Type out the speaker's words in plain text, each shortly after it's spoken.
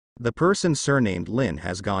The person surnamed Lin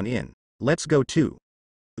has gone in. Let's go too.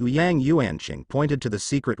 Ouyang Yuanqing pointed to the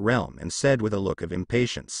secret realm and said with a look of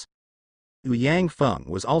impatience. Ouyang Feng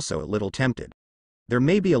was also a little tempted. There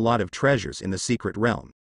may be a lot of treasures in the secret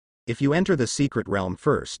realm. If you enter the secret realm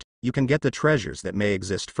first, you can get the treasures that may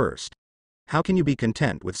exist first. How can you be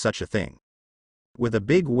content with such a thing? With a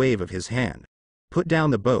big wave of his hand, put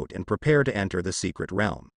down the boat and prepare to enter the secret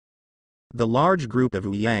realm. The large group of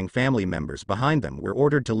Ouyang family members behind them were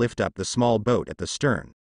ordered to lift up the small boat at the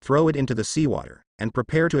stern, throw it into the seawater, and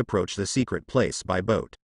prepare to approach the secret place by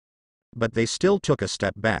boat. But they still took a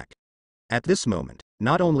step back. At this moment,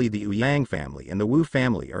 not only the Ouyang family and the Wu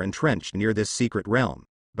family are entrenched near this secret realm,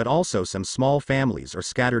 but also some small families or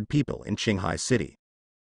scattered people in Qinghai City.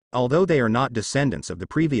 Although they are not descendants of the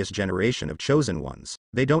previous generation of chosen ones,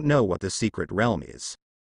 they don't know what the secret realm is.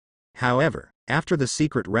 However, after the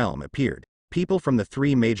secret realm appeared, people from the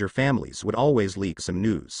three major families would always leak some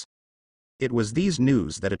news. It was these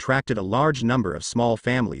news that attracted a large number of small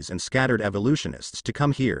families and scattered evolutionists to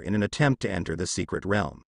come here in an attempt to enter the secret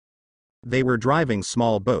realm. They were driving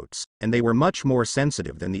small boats, and they were much more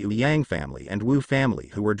sensitive than the Ouyang family and Wu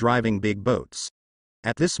family who were driving big boats.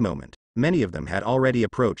 At this moment, many of them had already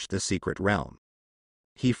approached the secret realm.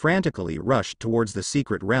 He frantically rushed towards the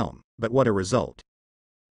secret realm, but what a result!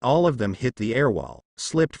 All of them hit the air wall,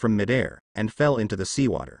 slipped from midair, and fell into the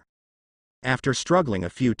seawater. After struggling a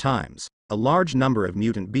few times, a large number of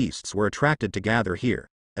mutant beasts were attracted to gather here,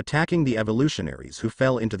 attacking the evolutionaries who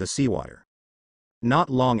fell into the seawater. Not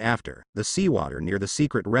long after, the seawater near the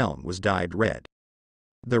secret realm was dyed red.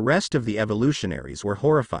 The rest of the evolutionaries were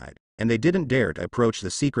horrified, and they didn't dare to approach the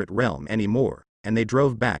secret realm anymore, and they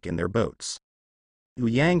drove back in their boats.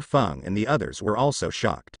 Ouyang Feng and the others were also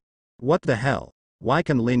shocked. What the hell? Why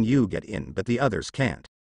can Lin Yu get in but the others can't?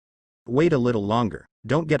 Wait a little longer,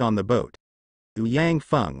 don't get on the boat. Ouyang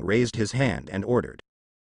Feng raised his hand and ordered.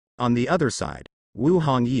 On the other side, Wu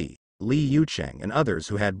Hongyi, Li Yucheng and others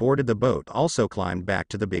who had boarded the boat also climbed back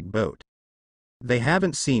to the big boat. They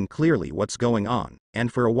haven't seen clearly what's going on,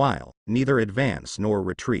 and for a while, neither advance nor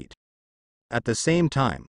retreat. At the same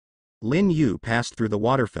time, Lin Yu passed through the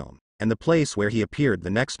water film, and the place where he appeared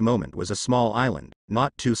the next moment was a small island,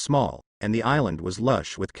 not too small, and the island was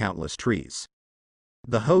lush with countless trees.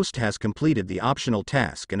 The host has completed the optional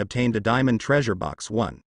task and obtained a diamond treasure box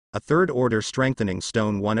 1, a third order strengthening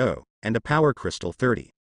stone 10, and a power crystal 30.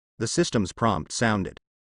 The system's prompt sounded.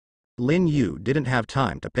 Lin Yu didn't have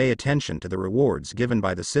time to pay attention to the rewards given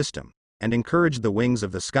by the system, and encouraged the wings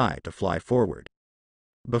of the sky to fly forward.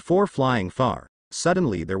 Before flying far,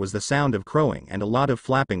 suddenly there was the sound of crowing and a lot of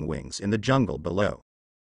flapping wings in the jungle below.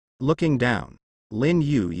 Looking down, Lin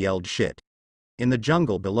Yu yelled shit. In the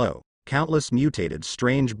jungle below, countless mutated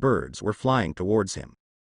strange birds were flying towards him.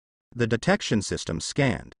 The detection system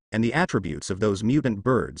scanned, and the attributes of those mutant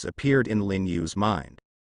birds appeared in Lin Yu's mind.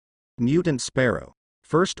 Mutant Sparrow,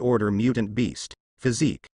 First Order Mutant Beast,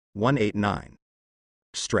 Physique, 189.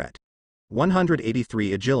 Stret.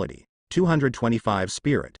 183 Agility, 225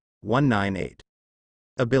 Spirit, 198.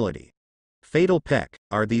 Ability. Fatal Peck.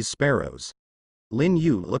 Are these sparrows? Lin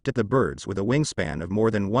Yu looked at the birds with a wingspan of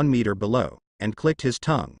more than 1 meter below, and clicked his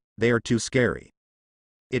tongue. They are too scary.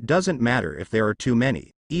 It doesn't matter if there are too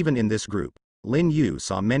many, even in this group, Lin Yu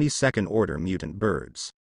saw many second-order mutant birds.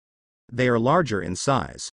 They are larger in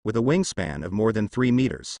size, with a wingspan of more than 3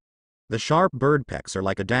 meters. The sharp bird pecks are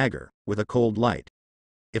like a dagger, with a cold light.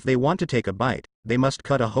 If they want to take a bite, they must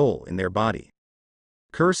cut a hole in their body.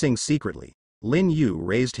 Cursing secretly, Lin Yu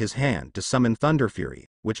raised his hand to summon Thunder Fury,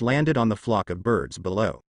 which landed on the flock of birds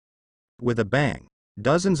below. With a bang,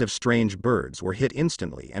 dozens of strange birds were hit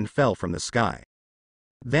instantly and fell from the sky.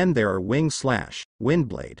 Then there are Wing Slash,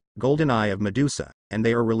 Windblade, Golden Eye of Medusa, and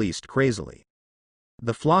they are released crazily.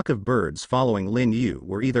 The flock of birds following Lin Yu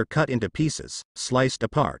were either cut into pieces, sliced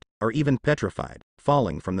apart, or even petrified,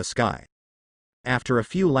 falling from the sky. After a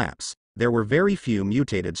few laps, there were very few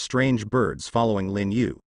mutated strange birds following Lin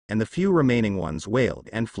Yu, and the few remaining ones wailed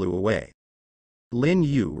and flew away. Lin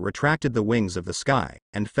Yu retracted the wings of the sky,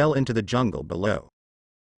 and fell into the jungle below.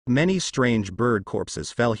 Many strange bird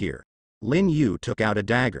corpses fell here. Lin Yu took out a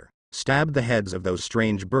dagger, stabbed the heads of those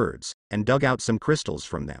strange birds, and dug out some crystals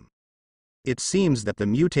from them. It seems that the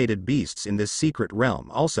mutated beasts in this secret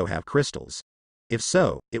realm also have crystals. If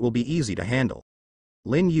so, it will be easy to handle.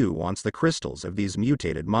 Lin Yu wants the crystals of these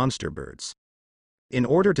mutated monster birds. In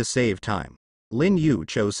order to save time, Lin Yu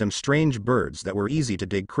chose some strange birds that were easy to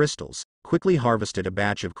dig crystals, quickly harvested a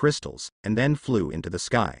batch of crystals, and then flew into the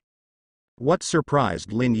sky. What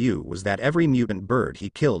surprised Lin Yu was that every mutant bird he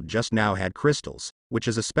killed just now had crystals, which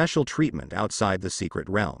is a special treatment outside the secret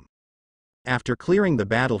realm. After clearing the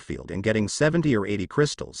battlefield and getting 70 or 80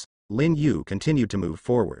 crystals, Lin Yu continued to move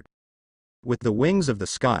forward. With the wings of the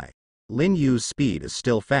sky, Lin Yu's speed is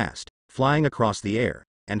still fast, flying across the air,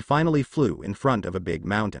 and finally flew in front of a big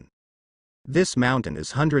mountain. This mountain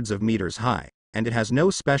is hundreds of meters high, and it has no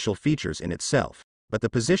special features in itself, but the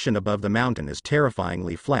position above the mountain is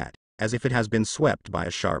terrifyingly flat, as if it has been swept by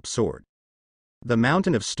a sharp sword. The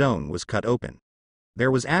mountain of stone was cut open. There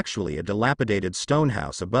was actually a dilapidated stone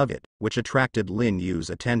house above it, which attracted Lin Yu's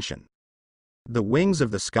attention. The wings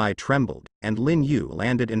of the sky trembled, and Lin Yu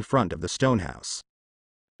landed in front of the stone house.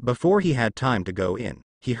 Before he had time to go in,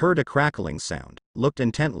 he heard a crackling sound, looked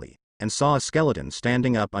intently, and saw a skeleton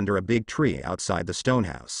standing up under a big tree outside the stone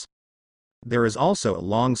house. There is also a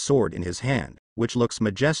long sword in his hand, which looks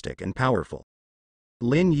majestic and powerful.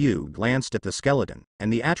 Lin Yu glanced at the skeleton,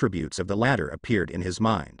 and the attributes of the latter appeared in his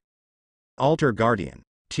mind. Altar Guardian,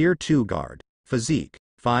 Tier 2 Guard, Physique,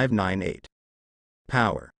 598.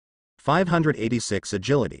 Power, 586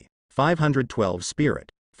 Agility, 512 Spirit,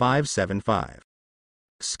 575.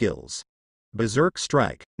 Skills. Berserk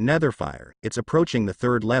Strike, Netherfire, it's approaching the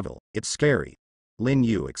 3rd level, it's scary, Lin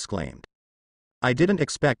Yu exclaimed. I didn't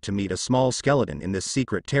expect to meet a small skeleton in this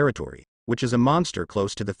secret territory, which is a monster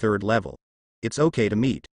close to the 3rd level. It's okay to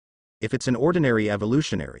meet. If it's an ordinary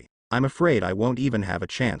evolutionary, I'm afraid I won't even have a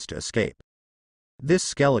chance to escape. This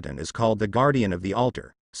skeleton is called the Guardian of the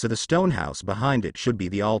Altar, so the stone house behind it should be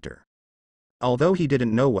the altar. Although he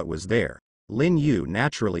didn't know what was there, Lin Yu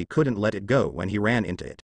naturally couldn't let it go when he ran into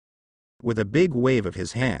it. With a big wave of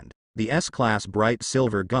his hand, the S-class bright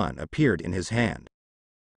silver gun appeared in his hand.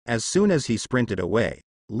 As soon as he sprinted away,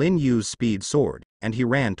 Lin Yu's speed soared, and he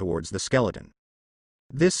ran towards the skeleton.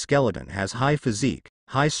 This skeleton has high physique,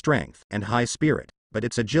 high strength, and high spirit, but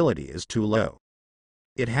its agility is too low.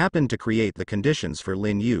 It happened to create the conditions for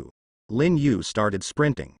Lin Yu. Lin Yu started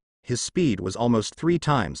sprinting. His speed was almost 3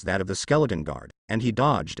 times that of the skeleton guard, and he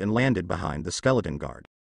dodged and landed behind the skeleton guard.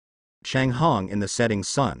 Chang Hong in the setting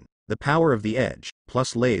sun, the power of the edge,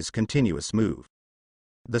 plus Lei's continuous move.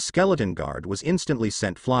 The skeleton guard was instantly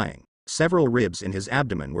sent flying, several ribs in his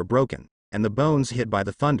abdomen were broken, and the bones hit by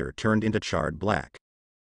the thunder turned into charred black.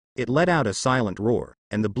 It let out a silent roar,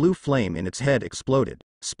 and the blue flame in its head exploded,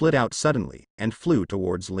 split out suddenly, and flew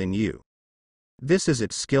towards Lin Yu. This is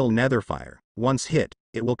its skill Netherfire. Once hit,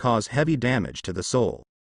 it will cause heavy damage to the soul.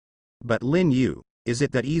 But Lin Yu, is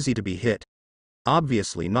it that easy to be hit?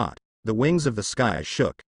 Obviously not. The wings of the sky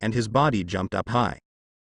shook, and his body jumped up high.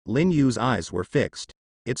 Lin Yu's eyes were fixed.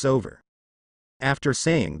 It's over. After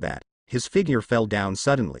saying that, his figure fell down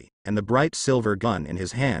suddenly, and the bright silver gun in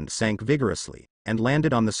his hand sank vigorously, and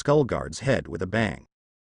landed on the skull guard's head with a bang.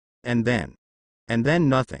 And then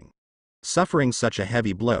nothing. Suffering such a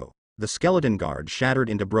heavy blow, the skeleton guard shattered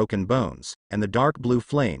into broken bones, and the dark blue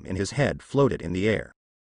flame in his head floated in the air.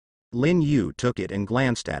 Lin Yu took it and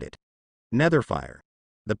glanced at it. Netherfire.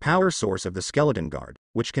 The power source of the skeleton guard,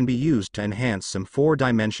 which can be used to enhance some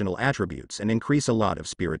 4-dimensional attributes and increase a lot of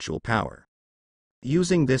spiritual power.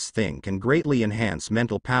 Using this thing can greatly enhance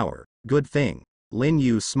mental power. Good thing. Lin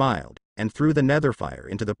Yu smiled, and threw the Netherfire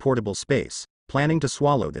into the portable space, planning to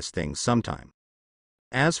swallow this thing sometime.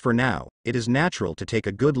 As for now, it is natural to take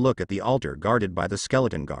a good look at the altar guarded by the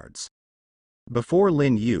skeleton guards. Before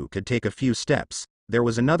Lin Yu could take a few steps, there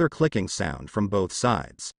was another clicking sound from both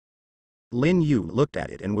sides. Lin Yu looked at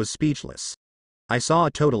it and was speechless. I saw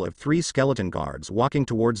a total of 3 skeleton guards walking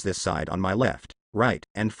towards this side on my left, right,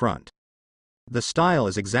 and front. The style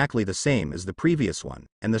is exactly the same as the previous one,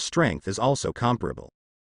 and the strength is also comparable.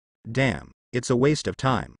 Damn, it's a waste of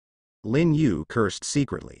time. Lin Yu cursed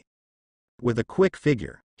secretly. With a quick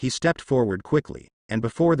figure, he stepped forward quickly, and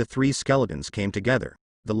before the 3 skeletons came together,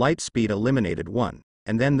 the light speed eliminated one,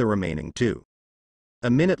 and then the remaining 2. A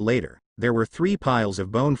minute later, there were 3 piles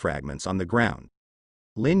of bone fragments on the ground.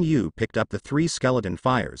 Lin Yu picked up the 3 skeleton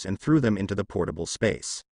fires and threw them into the portable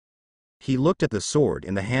space. He looked at the sword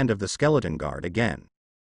in the hand of the skeleton guard again.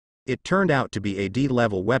 It turned out to be a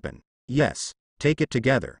D-level weapon. Yes, take it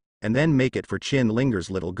together, and then make it for Qin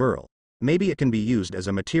Linger's little girl. Maybe it can be used as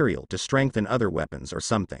a material to strengthen other weapons or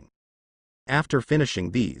something. After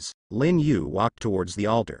finishing these, Lin Yu walked towards the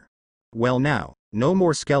altar. Well now, no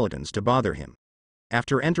more skeletons to bother him.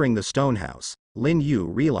 After entering the stone house, Lin Yu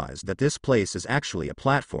realized that this place is actually a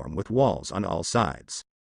platform with walls on all sides.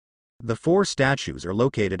 The 4 statues are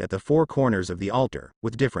located at the 4 corners of the altar,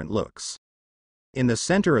 with different looks. In the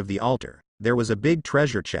center of the altar, there was a big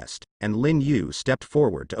treasure chest, and Lin Yu stepped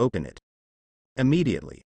forward to open it.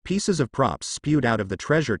 Immediately, pieces of props spewed out of the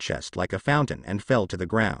treasure chest like a fountain and fell to the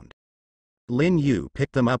ground. Lin Yu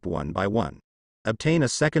picked them up one by one. Obtain a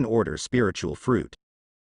second-order spiritual fruit.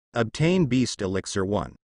 Obtain Beast Elixir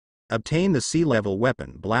 1. Obtain the C-level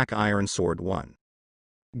weapon Black Iron Sword 1.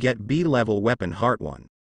 Get B-level weapon Heart 1.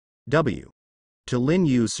 W. To Lin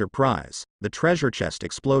Yu's surprise, the treasure chest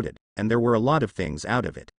exploded, and there were a lot of things out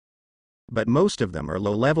of it. But most of them are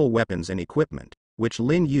low-level weapons and equipment, which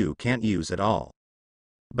Lin Yu can't use at all.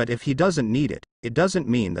 But if he doesn't need it, it doesn't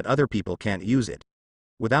mean that other people can't use it.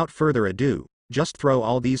 Without further ado, just throw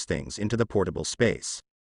all these things into the portable space.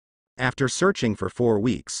 After searching for 4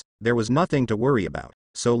 weeks, there was nothing to worry about,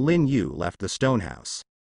 so Lin Yu left the stone house.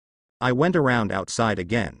 I went around outside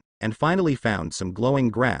again, and finally found some glowing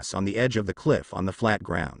grass on the edge of the cliff on the flat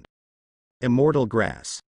ground. Immortal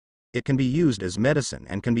grass. It can be used as medicine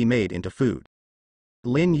and can be made into food.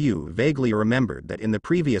 Lin Yu vaguely remembered that in the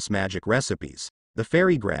previous magic recipes, the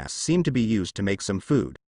fairy grass seemed to be used to make some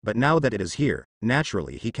food, but now that it is here,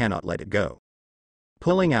 naturally he cannot let it go.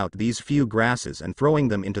 Pulling out these few grasses and throwing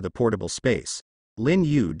them into the portable space, Lin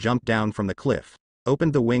Yu jumped down from the cliff,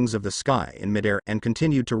 opened the wings of the sky in midair and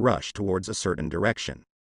continued to rush towards a certain direction.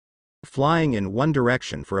 Flying in one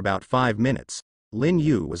direction for about 5 minutes, Lin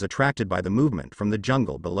Yu was attracted by the movement from the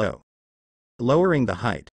jungle below. Lowering the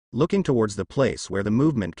height, looking towards the place where the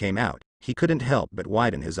movement came out, he couldn't help but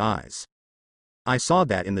widen his eyes. I saw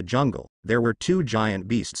that in the jungle, there were 2 giant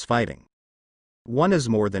beasts fighting. One is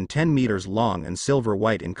more than 10 meters long and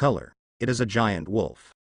silver-white in color. It is a giant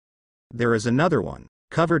wolf. There is another one,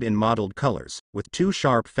 covered in mottled colors, with 2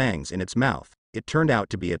 sharp fangs in its mouth. It turned out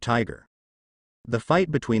to be a tiger. The fight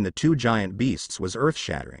between the 2 giant beasts was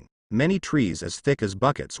earth-shattering. Many trees as thick as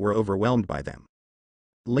buckets were overwhelmed by them.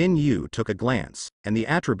 Lin Yu took a glance, and the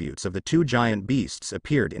attributes of the 2 giant beasts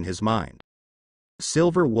appeared in his mind.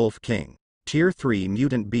 Silver Wolf King. Tier 3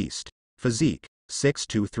 Mutant Beast. Physique,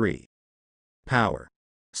 623. Power.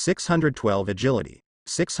 612 Agility.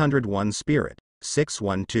 601 Spirit.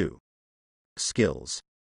 612. Skills.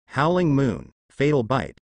 Howling Moon. Fatal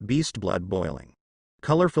Bite. Beast Blood Boiling.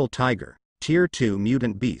 Colorful Tiger. Tier 2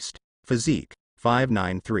 Mutant Beast. Physique,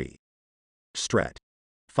 593. Stret.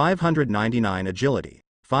 599 Agility.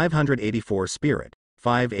 584 Spirit.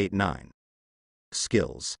 589.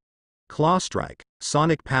 Skills. Claw Strike.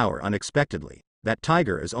 Sonic Power. Unexpectedly, that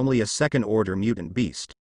tiger is only a 2nd-order mutant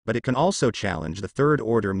beast, but it can also challenge the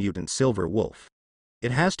 3rd-order mutant Silver Wolf.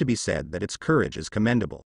 It has to be said that its courage is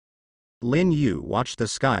commendable. Lin Yu watched the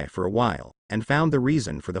sky for a while, and found the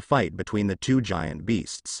reason for the fight between the 2 giant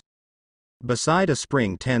beasts. Beside a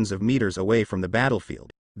spring tens of meters away from the battlefield,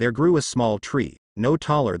 there grew a small tree, no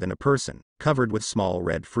taller than a person, covered with small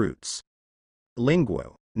red fruits.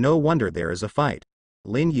 Linguo, no wonder there is a fight.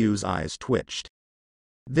 Lin Yu's eyes twitched.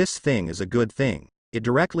 This thing is a good thing. It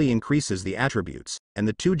directly increases the attributes, and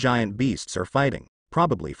the 2 giant beasts are fighting,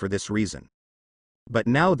 probably for this reason. But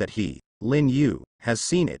now that he, Lin Yu, has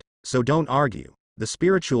seen it, so don't argue. The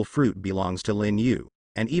spiritual fruit belongs to Lin Yu,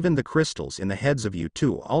 and even the crystals in the heads of you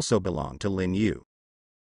 2 also belong to Lin Yu.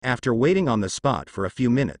 After waiting on the spot for a few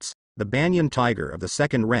minutes, the Banyan tiger of the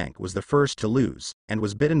 2nd rank was the first to lose, and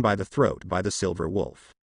was bitten by the throat by the silver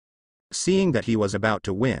wolf. Seeing that he was about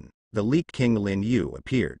to win, the Leek King Lin Yu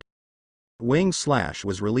appeared. Wing Slash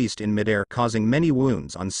was released in midair, causing many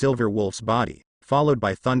wounds on Silver Wolf's body, followed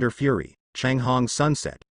by Thunder Fury, Changhong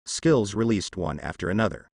Sunset, skills released one after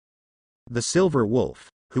another. The Silver Wolf,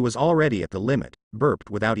 who was already at the limit, burped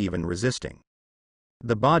without even resisting.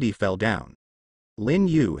 The body fell down. Lin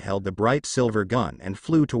Yu held the bright silver gun and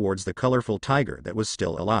flew towards the colorful tiger that was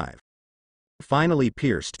still alive. Finally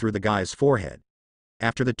pierced through the guy's forehead.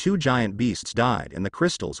 After the 2 giant beasts died and the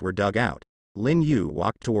crystals were dug out, Lin Yu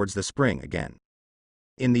walked towards the spring again.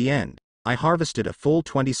 In the end, I harvested a full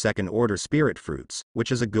 22nd order spirit fruits,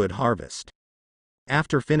 which is a good harvest.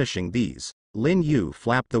 After finishing these, Lin Yu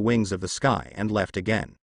flapped the wings of the sky and left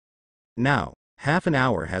again. Now, half an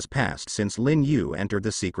hour has passed since Lin Yu entered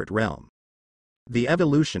the secret realm. The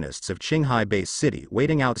evolutionists of Qinghai Base City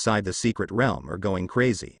waiting outside the secret realm are going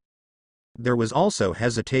crazy. There was also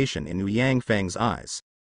hesitation in Yang Feng's eyes.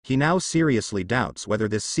 He now seriously doubts whether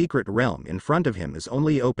this secret realm in front of him is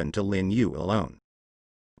only open to Lin Yu alone.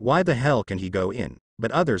 Why the hell can he go in,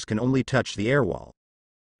 but others can only touch the air wall?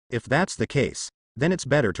 If that's the case, then it's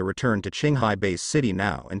better to return to Qinghai Base City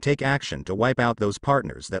now and take action to wipe out those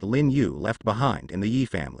partners that Lin Yu left behind in the Yi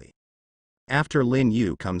family. After Lin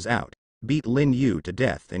Yu comes out, beat Lin Yu to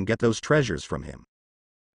death and get those treasures from him.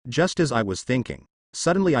 Just as I was thinking,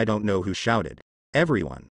 suddenly I don't know who shouted,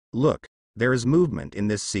 "Everyone, look, there is movement in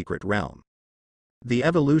this secret realm." The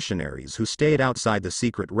evolutionaries who stayed outside the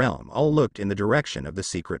secret realm all looked in the direction of the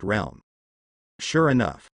secret realm. Sure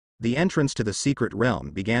enough, the entrance to the secret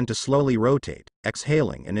realm began to slowly rotate,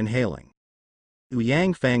 exhaling and inhaling.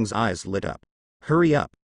 Yang Feng's eyes lit up. "Hurry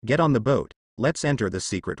up, Get on the boat, let's enter the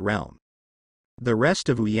secret realm. The rest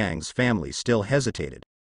of Wu Yang's family still hesitated.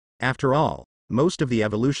 After all, most of the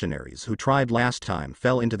evolutionaries who tried last time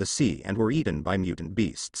fell into the sea and were eaten by mutant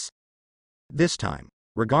beasts. This time,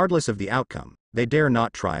 regardless of the outcome, they dare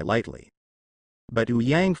not try lightly. But Wu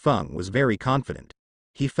Yangfeng was very confident.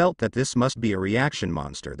 He felt that this must be a reaction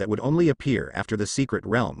monster that would only appear after the secret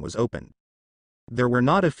realm was opened. There were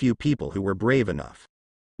not a few people who were brave enough.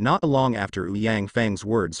 Not long after Wu Yangfeng's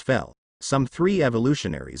words fell, some 3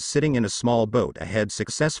 evolutionaries sitting in a small boat ahead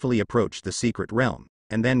successfully approached the secret realm,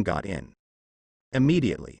 and then got in.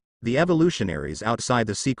 Immediately, the evolutionaries outside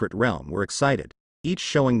the secret realm were excited, each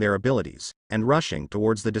showing their abilities, and rushing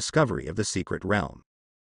towards the discovery of the secret realm.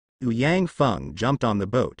 Wu Yangfeng jumped on the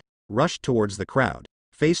boat, rushed towards the crowd,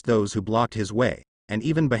 faced those who blocked his way, and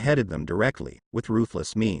even beheaded them directly, with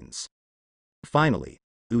ruthless means. Finally,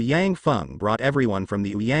 Wu Yangfeng brought everyone from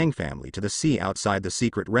the Wu Yang family to the sea outside the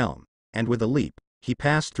secret realm, and with a leap, he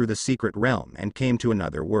passed through the secret realm and came to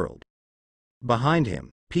another world. Behind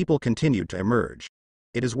him, people continued to emerge.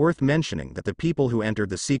 It is worth mentioning that the people who entered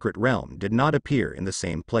the secret realm did not appear in the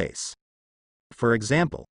same place. For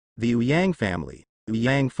example, the Wu Yang family, Wu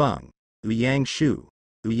Yangfeng, Wu Yangshu,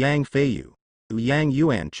 Wu Yangfeiyu, Wu Yang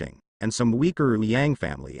Yuanqing, and some weaker Wu Yang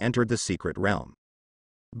family entered the secret realm.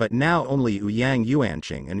 But now only Wu Yang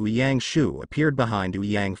Yuanqing and Wu Yangshu appeared behind Wu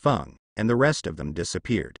Yangfeng, and the rest of them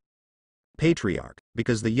disappeared. Patriarch,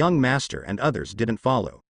 because the young master and others didn't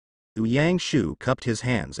follow. Wu Yangshu cupped his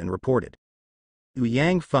hands and reported. Wu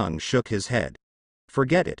Yangfeng shook his head.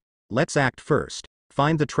 Forget it, let's act first,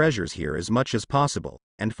 find the treasures here as much as possible,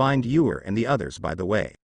 and find Yuer and the others by the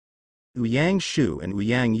way. Wu Yangshu and Wu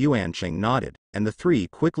Yang Yuanqing nodded, and the 3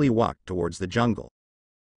 quickly walked towards the jungle.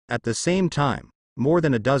 At the same time, more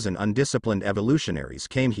than a dozen undisciplined evolutionaries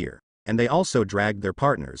came here, and they also dragged their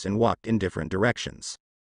partners and walked in different directions.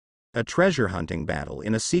 A treasure hunting battle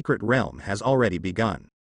in a secret realm has already begun.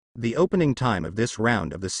 The opening time of this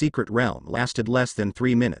round of the secret realm lasted less than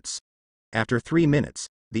 3 minutes. After 3 minutes,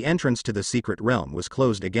 the entrance to the secret realm was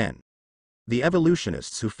closed again. The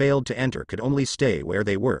evolutionists who failed to enter could only stay where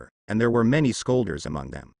they were, and there were many scolders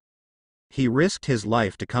among them. He risked his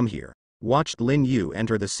life to come here, watched Lin Yu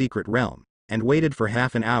enter the secret realm, and waited for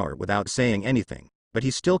half an hour without saying anything, but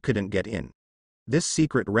he still couldn't get in. This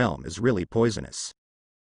secret realm is really poisonous.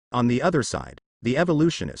 On the other side, the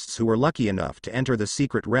evolutionists who were lucky enough to enter the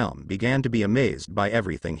secret realm began to be amazed by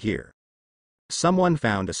everything here. Someone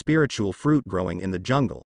found a spiritual fruit growing in the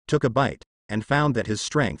jungle, took a bite, and found that his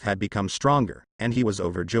strength had become stronger, and he was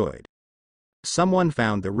overjoyed. Someone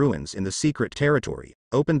found the ruins in the secret territory,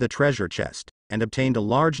 opened the treasure chest, and obtained a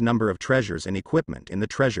large number of treasures and equipment in the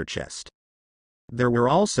treasure chest. There were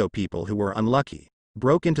also people who were unlucky,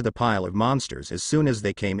 broke into the pile of monsters as soon as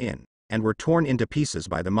they came in, and were torn into pieces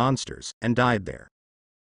by the monsters, and died there.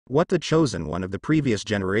 What the chosen one of the previous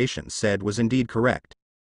generation said was indeed correct.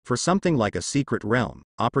 For something like a secret realm,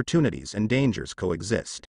 opportunities and dangers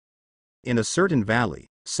coexist. In a certain valley,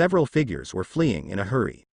 several figures were fleeing in a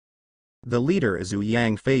hurry. The leader is Wu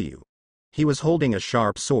Yangfeiyu. He was holding a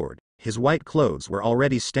sharp sword, his white clothes were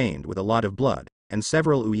already stained with a lot of blood, and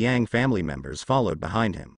several Wu Yang family members followed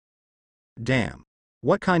behind him. Damn!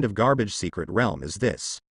 What kind of garbage secret realm is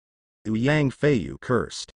this? Wu Yangfeiyu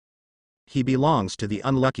cursed. He belongs to the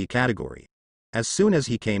unlucky category. As soon as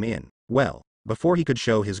he came in, well, before he could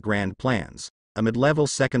show his grand plans, a mid-level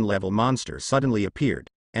second-level monster suddenly appeared,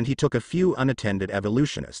 and he took a few unattended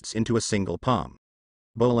evolutionists into a single palm.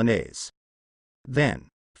 Bolognese. Then,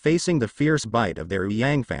 facing the fierce bite of their Wu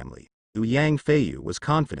Yang family, Wu Yangfeiyu was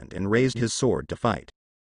confident and raised his sword to fight.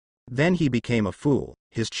 Then he became a fool,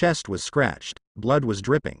 his chest was scratched, blood was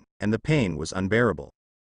dripping, and the pain was unbearable.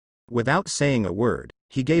 Without saying a word,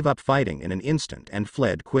 he gave up fighting in an instant and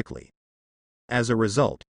fled quickly. As a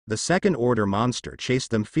result, the second-order monster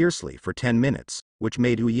chased them fiercely for 10 minutes, which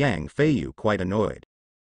made Wu Yangfeiyu quite annoyed.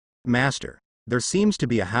 Master, there seems to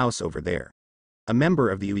be a house over there. A member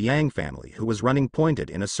of the Wu Yang family who was running pointed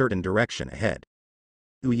in a certain direction ahead.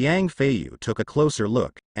 Wu Yangfeiyu took a closer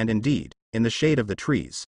look, and indeed, in the shade of the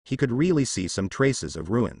trees, he could really see some traces of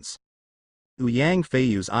ruins. Wu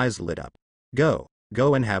Yangfeiyu's eyes lit up. Go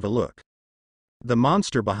and have a look. The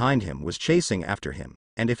monster behind him was chasing after him,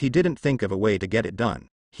 and if he didn't think of a way to get it done,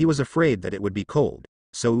 he was afraid that it would be cold,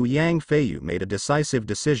 so Wu Yangfeiyu made a decisive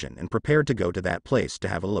decision and prepared to go to that place to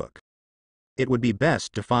have a look. It would be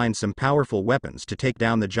best to find some powerful weapons to take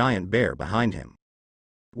down the giant bear behind him.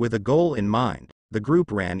 With a goal in mind, the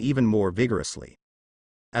group ran even more vigorously.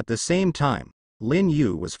 At the same time, Lin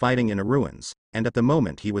Yu was fighting in a ruins, and at the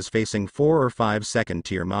moment he was facing 4 or 5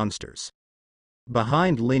 second-tier monsters.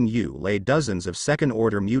 Behind Lin Yu lay dozens of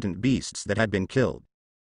second-order mutant beasts that had been killed.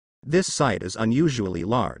 This site is unusually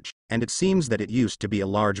large, and it seems that it used to be a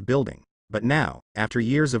large building, but now, after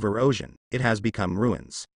years of erosion, it has become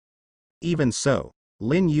ruins. Even so,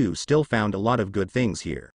 Lin Yu still found a lot of good things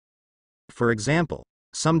here. For example,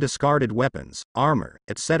 some discarded weapons, armor,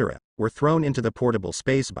 etc., were thrown into the portable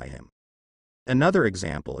space by him. Another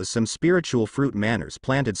example is some spiritual fruit manners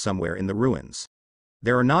planted somewhere in the ruins.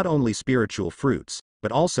 There are not only spiritual fruits,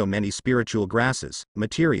 but also many spiritual grasses,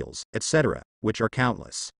 materials, etc., which are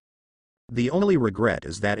countless. The only regret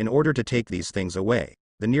is that in order to take these things away,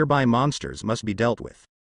 the nearby monsters must be dealt with.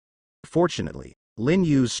 Fortunately, Lin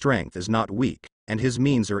Yu's strength is not weak, and his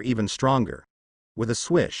means are even stronger. With a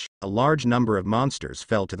swish, a large number of monsters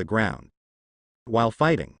fell to the ground. While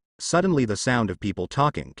fighting, suddenly the sound of people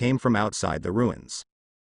talking came from outside the ruins.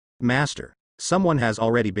 "Master, someone has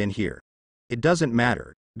already been here. It doesn't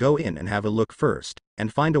matter, go in and have a look first,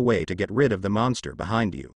 and find a way to get rid of the monster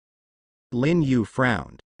behind you." Lin Yu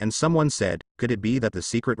frowned, and someone said, "Could it be that the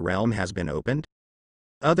secret realm has been opened?"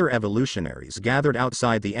 Other evolutionaries gathered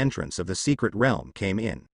outside the entrance of the secret realm came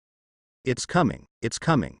in. It's coming, it's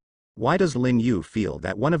coming. Why does Lin Yu feel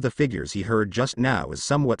that one of the figures he heard just now is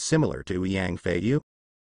somewhat similar to Yang Feiyu?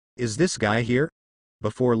 Is this guy here?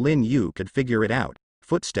 Before Lin Yu could figure it out,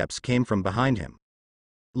 footsteps came from behind him.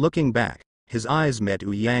 Looking back, his eyes met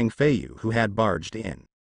Yang Feiyu, who had barged in.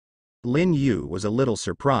 Lin Yu was a little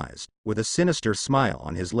surprised, with a sinister smile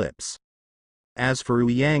on his lips. As for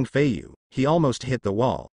Yang Feiyu, he almost hit the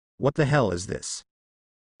wall. What the hell is this?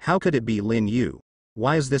 How could it be Lin Yu?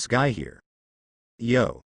 Why is this guy here?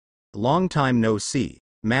 Yo. Long time no see,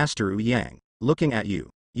 Master Yang, looking at you,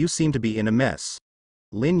 you seem to be in a mess.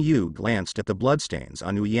 Lin Yu glanced at the bloodstains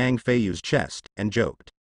on Yang Feiyu's chest, and joked.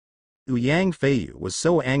 Yang Feiyu was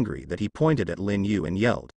so angry that he pointed at Lin Yu and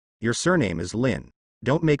yelled, "Your surname is Lin.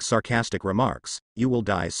 Don't make sarcastic remarks, you will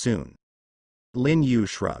die soon." Lin Yu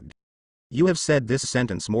shrugged. "You have said this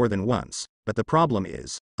sentence more than once, but the problem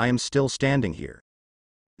is, I am still standing here."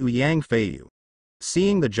 Yang Feiyu.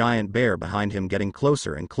 Seeing the giant bear behind him getting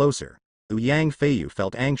closer and closer, Yang Feiyu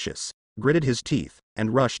felt anxious, gritted his teeth,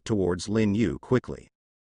 and rushed towards Lin Yu quickly.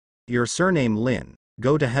 "Your surname Lin,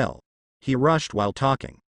 go to hell." He rushed while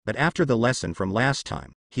talking, but after the lesson from last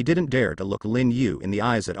time, he didn't dare to look Lin Yu in the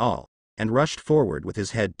eyes at all, and rushed forward with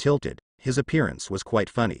his head tilted. His appearance was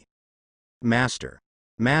quite funny. "Master!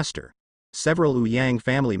 Master!" Several Yang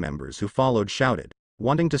family members who followed shouted,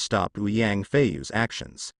 wanting to stop Yang Feiyu's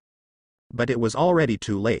actions. But it was already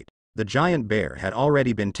too late. The giant bear had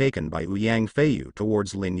already been taken by Yang Feiyu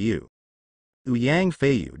towards Lin Yu. Yang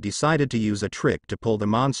Feiyu decided to use a trick to pull the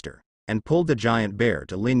monster, and pulled the giant bear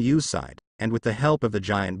to Lin Yu's side, and with the help of the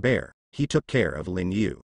giant bear, he took care of Lin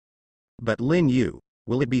Yu. But Lin Yu,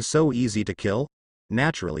 will it be so easy to kill?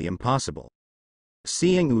 Naturally impossible.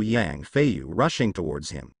 Seeing Yang Feiyu rushing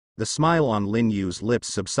towards him, the smile on Lin Yu's lips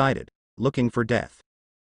subsided, looking for death.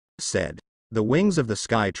 Said. The wings of the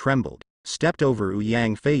sky trembled, stepped over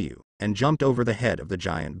Yang Feiyu, and jumped over the head of the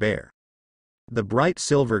giant bear. The bright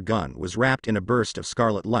silver gun was wrapped in a burst of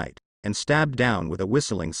scarlet light, and stabbed down with a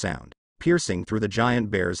whistling sound, piercing through the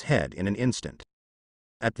giant bear's head in an instant.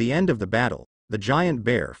 At the end of the battle, the giant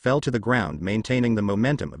bear fell to the ground, maintaining the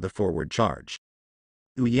momentum of the forward charge.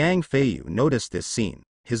 Yang Feiyu noticed this scene,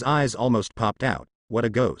 his eyes almost popped out. What a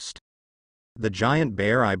ghost. The giant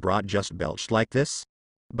bear I brought just belched like this?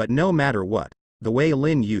 But no matter what, the way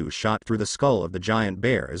Lin Yu shot through the skull of the giant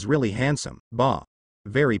bear is really handsome,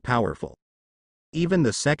 very powerful. Even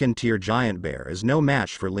the second-tier giant bear is no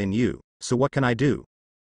match for Lin Yu, so what can I do?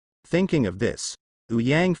 Thinking of this,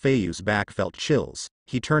 Yang Feiyu's back felt chills.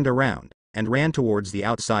 He turned around, and ran towards the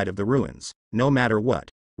outside of the ruins. No matter what,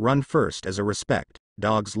 run first as a respect,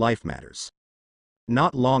 dog's life matters.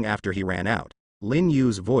 Not long after he ran out, Lin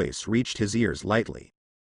Yu's voice reached his ears lightly.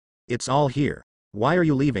 "It's all here. Why are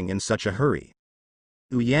you leaving in such a hurry?"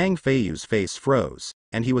 Yang Feiyu's face froze,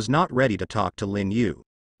 and he was not ready to talk to Lin Yu.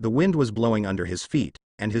 The wind was blowing under his feet,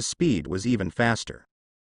 and his speed was even faster.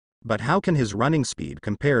 But how can his running speed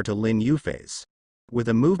compare to Lin Yu's? With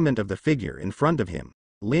a movement of the figure in front of him,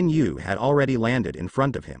 Lin Yu had already landed in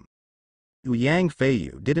front of him. Yang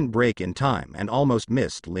Feiyu didn't brake in time and almost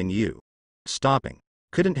missed Lin Yu. Stopping,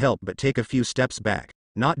 couldn't help but take a few steps back,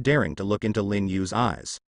 not daring to look into Lin Yu's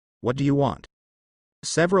eyes. "What do you want?"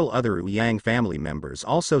 Several other Yang family members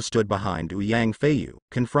also stood behind Yang Feiyu,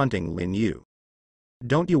 confronting Lin Yu.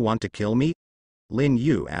 "Don't you want to kill me?" Lin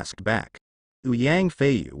Yu asked back. Yang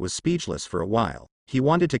Feiyu was speechless for a while. He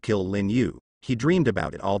wanted to kill Lin Yu, he dreamed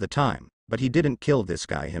about it all the time, but he didn't kill this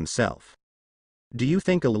guy himself. "Do you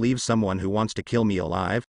think I'll leave someone who wants to kill me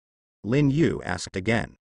alive?" Lin Yu asked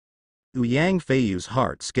again. Yang Feiyu's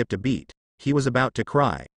heart skipped a beat. He was about to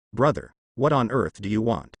cry. Brother, what on earth do you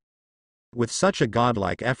want? With such a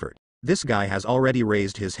godlike effort, this guy has already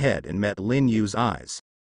raised his head and met Lin Yu's eyes.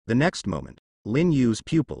 The next moment, Lin Yu's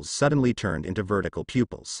pupils suddenly turned into vertical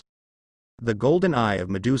pupils. The golden eye of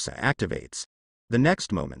Medusa activates. The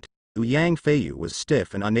next moment, Yang Feiyu was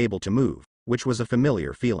stiff and unable to move, which was a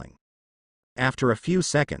familiar feeling. After a few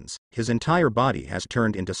seconds, his entire body has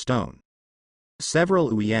turned into stone.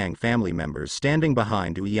 Several Yang family members standing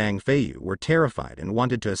behind Yang Feiyu were terrified and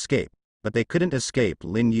wanted to escape, but they couldn't escape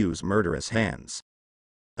Lin Yu's murderous hands.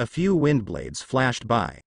 A few wind blades flashed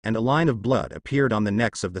by, and a line of blood appeared on the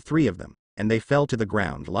necks of the three of them, and they fell to the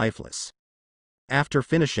ground lifeless. After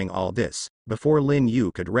finishing all this, before Lin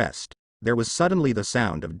Yu could rest, there was suddenly the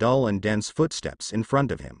sound of dull and dense footsteps in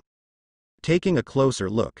front of him. Taking a closer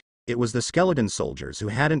look, it was the skeleton soldiers who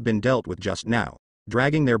hadn't been dealt with just now,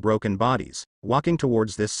 dragging their broken bodies, walking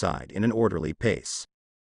towards this side in an orderly pace.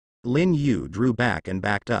 Lin Yu drew back and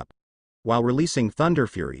backed up. While releasing Thunder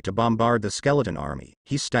Fury to bombard the skeleton army,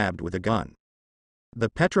 he stabbed with a gun. The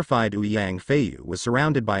petrified Yang Feiyu was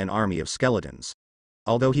surrounded by an army of skeletons.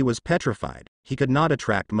 Although he was petrified, he could not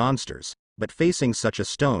attract monsters, but facing such a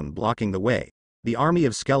stone blocking the way, the army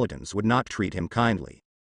of skeletons would not treat him kindly.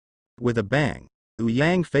 With a bang,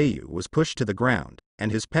 Yang Feiyu was pushed to the ground,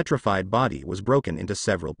 and his petrified body was broken into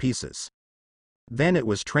several pieces. Then it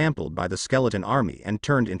was trampled by the skeleton army and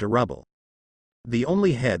turned into rubble. The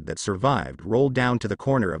only head that survived rolled down to the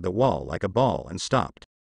corner of the wall like a ball and stopped.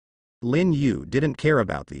 Lin Yu didn't care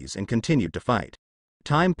about these and continued to fight.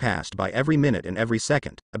 Time passed by every minute and every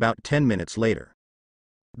second, about 10 minutes later.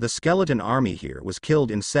 The skeleton army here was killed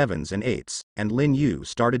in 7s and 8s, and Lin Yu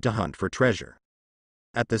started to hunt for treasure.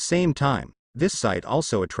 At the same time, this site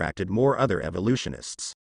also attracted more other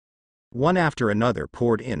evolutionists. One after another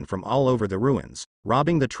poured in from all over the ruins,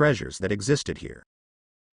 robbing the treasures that existed here.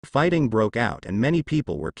 Fighting broke out and many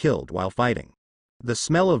people were killed while fighting. The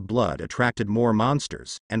smell of blood attracted more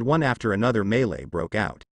monsters, and one after another melee broke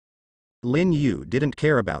out. Lin Yu didn't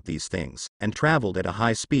care about these things, and traveled at a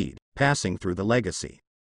high speed, passing through the legacy.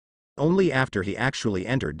 Only after he actually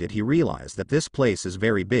entered did he realize that this place is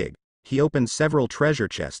very big. He opened several treasure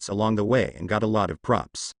chests along the way and got a lot of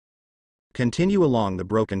props. Continue along the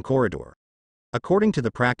broken corridor. According to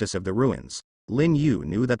the practice of the ruins, Lin Yu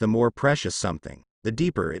knew that the more precious something, the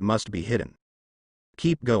deeper it must be hidden.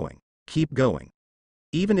 Keep going, keep going.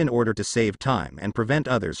 Even in order to save time and prevent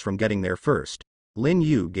others from getting there first, Lin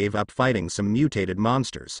Yu gave up fighting some mutated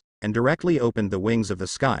monsters, and directly opened the wings of the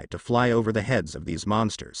sky to fly over the heads of these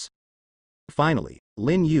monsters. Finally,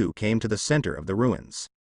 Lin Yu came to the center of the ruins.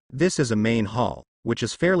 This is a main hall, which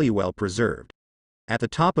is fairly well preserved. At the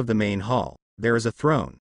top of the main hall, there is a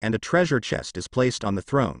throne, and a treasure chest is placed on the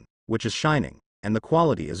throne, which is shining, and the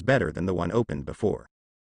quality is better than the one opened before.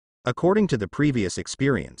 According to the previous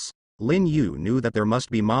experience, Lin Yu knew that there must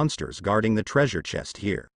be monsters guarding the treasure chest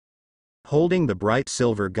here. Holding the bright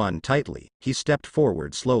silver gun tightly, he stepped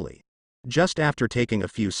forward slowly. Just after taking a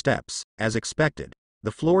few steps, as expected,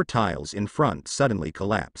 the floor tiles in front suddenly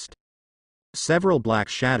collapsed. Several black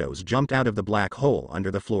shadows jumped out of the black hole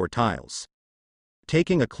under the floor tiles.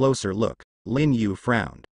 Taking a closer look, Lin Yu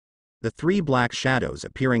frowned. The three black shadows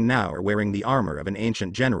appearing now are wearing the armor of an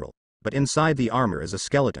ancient general, but inside the armor is a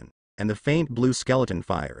skeleton, and the faint blue skeleton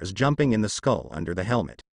fire is jumping in the skull under the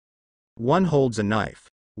helmet. One holds a knife,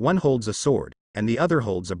 one holds a sword, and the other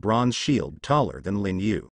holds a bronze shield taller than Lin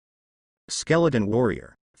Yu. Skeleton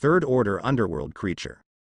warrior, 3rd order underworld creature.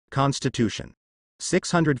 Constitution: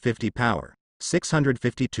 650 power,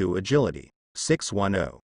 652 agility,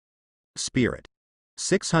 610. Spirit: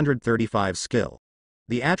 635 skill.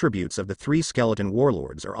 The attributes of the three skeleton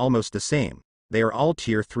warlords are almost the same. They are all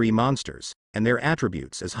tier 3 monsters, and their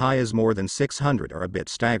attributes as high as more than 600 are a bit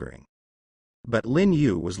staggering. But Lin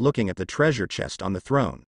Yu was looking at the treasure chest on the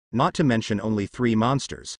throne, not to mention only 3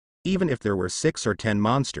 monsters. Even if there were 6 or 10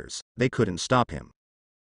 monsters, they couldn't stop him.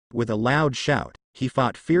 With a loud shout, he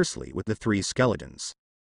fought fiercely with the 3 skeletons.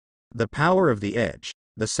 The power of the edge,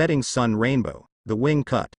 the setting sun rainbow, the wing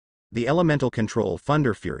cut, the elemental control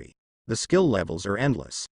thunder fury. The skill levels are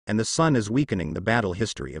endless, and the sun is weakening the battle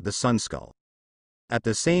history of the Sun Skull. At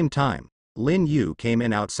the same time, Lin Yu came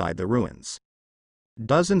in outside the ruins.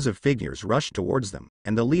 Dozens of figures rushed towards them,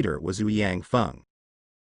 and the leader was Yang Feng.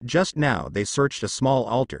 Just now they searched a small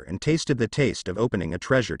altar and tasted the taste of opening a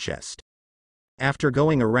treasure chest. After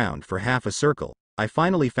going around for half a circle, I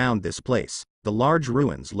finally found this place, the large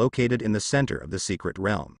ruins located in the center of the secret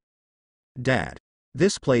realm. Dad,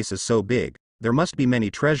 this place is so big, there must be many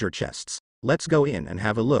treasure chests. Let's go in and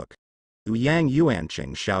have a look. Yang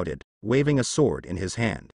Yuanqing shouted. waving a sword in his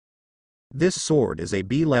hand. This sword is a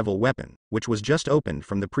B-level weapon, which was just opened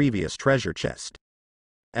from the previous treasure chest.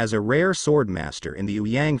 As a rare sword master in the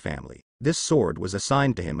Ouyang family, this sword was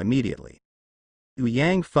assigned to him immediately.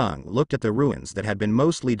 Ouyang Feng looked at the ruins that had been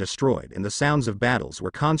mostly destroyed and the sounds of battles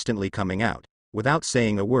were constantly coming out. Without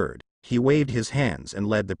saying a word, he waved his hands and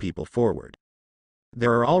led the people forward.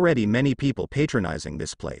 There are already many people patronizing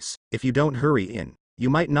this place. If you don't hurry in, you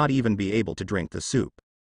might not even be able to drink the soup.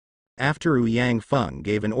 After Ouyang Feng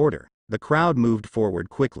gave an order, the crowd moved forward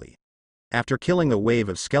quickly. After killing a wave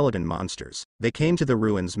of skeleton monsters, they came to the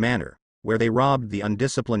ruins manor, where they robbed the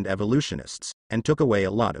undisciplined evolutionists, and took away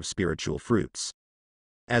a lot of spiritual fruits.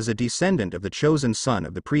 As a descendant of the chosen son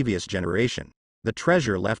of the previous generation, the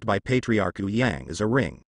treasure left by Patriarch Ouyang is a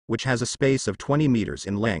ring, which has a space of 20 meters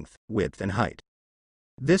in length, width and height.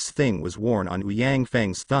 This thing was worn on Ouyang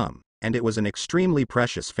Feng's thumb, and it was an extremely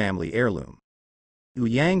precious family heirloom.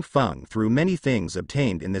 Ouyang Feng threw many things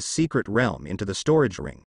obtained in this secret realm into the storage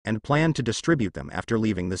ring, and planned to distribute them after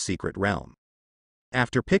leaving the secret realm.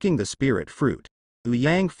 After picking the spirit fruit,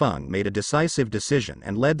 Ouyang Feng made a decisive decision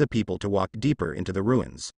and led the people to walk deeper into the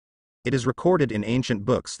ruins. It is recorded in ancient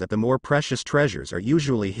books that the more precious treasures are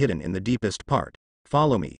usually hidden in the deepest part.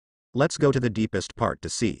 Follow me. Let's go to the deepest part to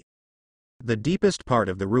see. The deepest part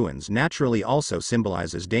of the ruins naturally also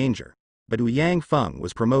symbolizes danger, but Ouyang Feng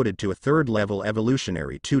was promoted to a third-level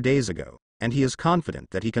evolutionary 2 days ago, and he is confident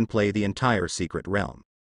that he can play the entire secret realm.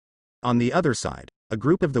 On the other side, a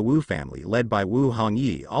group of the Wu family led by Wu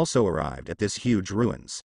Hongyi also arrived at this huge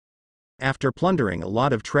ruins. After plundering a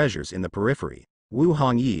lot of treasures in the periphery, Wu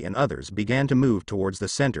Hongyi and others began to move towards the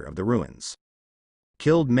center of the ruins.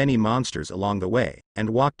 Killed many monsters along the way, and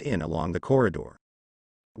walked in along the corridor.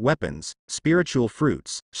 Weapons, spiritual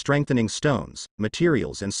fruits, strengthening stones,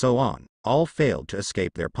 materials and so on, all failed to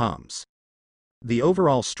escape their palms. The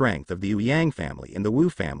overall strength of the Ouyang family and the Wu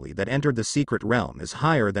family that entered the secret realm is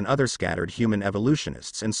higher than other scattered human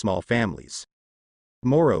evolutionists and small families.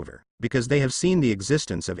 Moreover, because they have seen the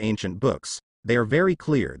existence of ancient books, they are very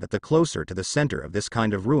clear that the closer to the center of this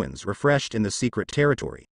kind of ruins refreshed in the secret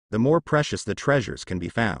territory, the more precious the treasures can be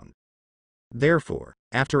found. Therefore,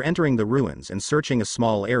 after entering the ruins and searching a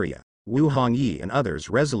small area, Wu Hongyi and others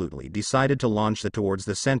resolutely decided to launch towards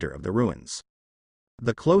the center of the ruins.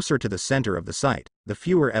 The closer to the center of the site, the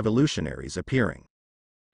fewer evolutionaries appearing.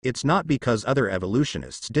 It's not because other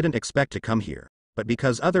evolutionists didn't expect to come here, but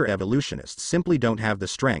because other evolutionists simply don't have the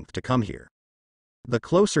strength to come here. The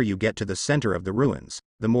closer you get to the center of the ruins,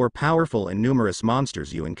 the more powerful and numerous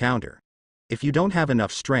monsters you encounter. If you don't have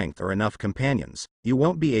enough strength or enough companions, you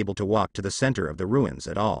won't be able to walk to the center of the ruins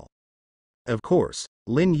at all. Of course,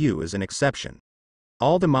 Lin Yu is an exception.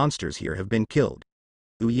 All the monsters here have been killed.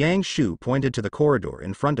 Ouyang Shu pointed to the corridor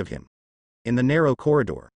in front of him. In the narrow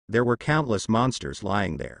corridor, there were countless monsters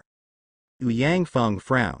lying there. Ouyang Feng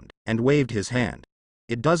frowned, and waved his hand.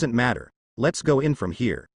 It doesn't matter, let's go in from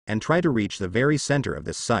here, and try to reach the very center of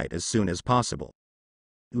this site as soon as possible.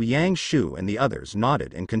 Ouyang Shu and the others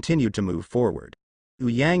nodded and continued to move forward.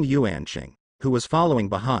 Ouyang Yuanqing, who was following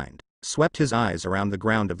behind, swept his eyes around the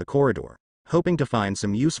ground of the corridor, hoping to find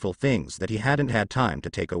some useful things that he hadn't had time to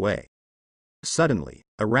take away. Suddenly,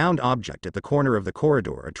 a round object at the corner of the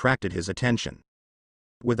corridor attracted his attention.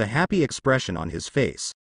 With a happy expression on his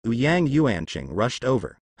face, Ouyang Yuanqing rushed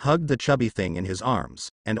over, hugged the chubby thing in his arms,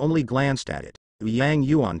 and only glanced at it. Ouyang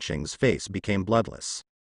Yuanqing's face became bloodless.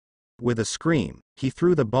 With a scream, he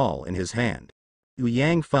threw the ball in his hand.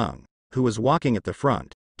 Ouyang Feng, who was walking at the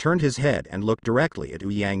front, turned his head and looked directly at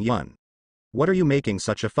Ouyang Yun. "What are you making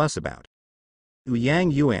such a fuss about?"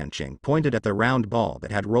 Ouyang Yuanqing pointed at the round ball that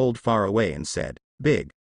had rolled far away and said, Big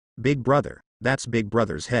brother, that's Big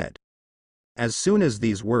Brother's head." As soon as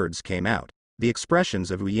these words came out, the expressions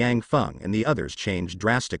of Ouyang Feng and the others changed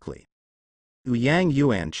drastically. Ouyang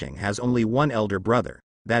Yuanqing has only one elder brother,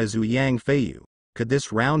 that is Ouyang Feiyu. Could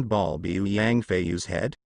this round ball be Ouyang Feiyu's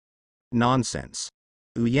head? Nonsense.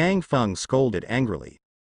 Ouyang Feng scolded angrily.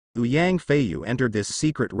 Ouyang Feiyu entered this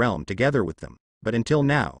secret realm together with them, but until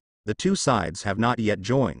now, the two sides have not yet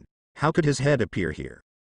joined. How could his head appear here?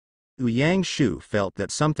 Ouyang Shu felt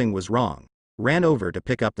that something was wrong, ran over to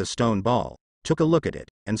pick up the stone ball, took a look at it,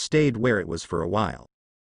 and stayed where it was for a while.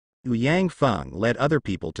 Ouyang Feng led other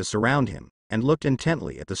people to surround him, and looked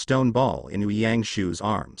intently at the stone ball in Ouyang Shu's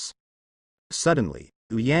arms. Suddenly,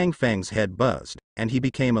 Ouyang Feng's head buzzed, and he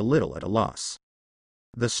became a little at a loss.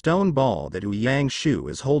 The stone ball that Ouyang Shu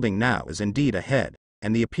is holding now is indeed a head,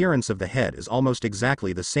 and the appearance of the head is almost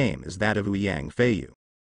exactly the same as that of Ouyang Feiyu.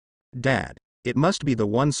 "Dad, it must be the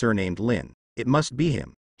one surnamed Lin, it must be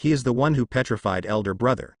him, he is the one who petrified elder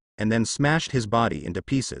brother, and then smashed his body into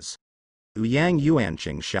pieces. Ouyang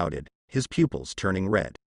Yuanqing shouted, his pupils turning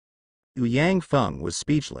red. Ouyang Feng was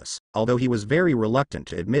speechless, although he was very reluctant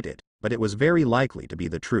to admit it, but it was very likely to be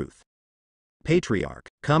the truth. Patriarch,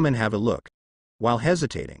 come and have a look. While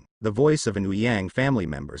hesitating, the voice of an Ouyang family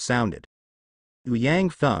member sounded.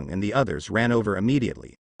 Ouyang Feng and the others ran over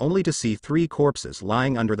immediately, only to see 3 corpses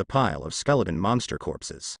lying under the pile of skeleton monster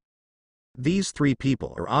corpses. These 3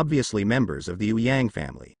 people are obviously members of the Ouyang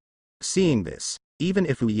family. Seeing this, even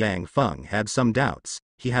if Ouyang Feng had some doubts,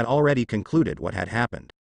 he had already concluded what had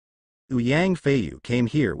happened. Ouyang Feiyu came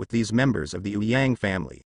here with these members of the Ouyang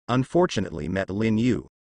family, unfortunately met Lin Yu.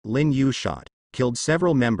 Lin Yu shot, killed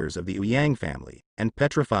several members of the Ouyang family, and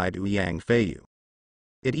petrified Ouyang Feiyu.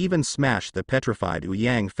 It even smashed the petrified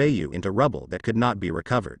Ouyang Feiyu into rubble that could not be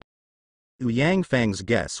recovered. Ouyang Feng's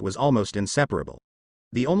guess was almost inseparable.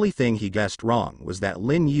 The only thing he guessed wrong was that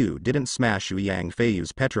Lin Yu didn't smash Ouyang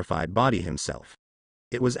Feiyu's petrified body himself.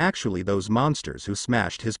 It was actually those monsters who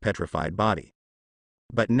smashed his petrified body.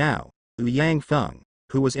 But now, Ouyang Feng,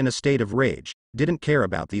 who was in a state of rage, didn't care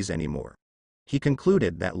about these anymore. He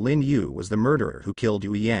concluded that Lin Yu was the murderer who killed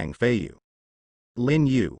Ouyang Feiyu. Lin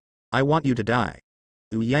Yu, I want you to die.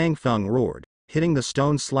 Ouyang Feng roared, hitting the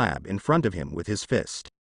stone slab in front of him with his fist.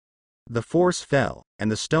 The force fell,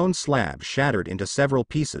 and the stone slab shattered into several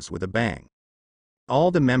pieces with a bang.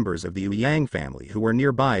 All the members of the Ouyang family who were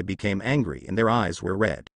nearby became angry and their eyes were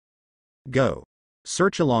red. Go.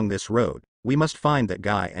 Search along this road, we must find that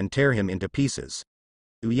guy and tear him into pieces.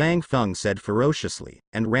 Ouyang Feng said ferociously,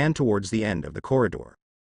 and ran towards the end of the corridor.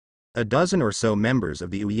 A dozen or so members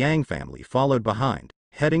of the Ouyang family followed behind,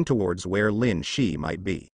 heading towards where Lin Shi might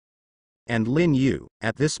be. And Lin Yu,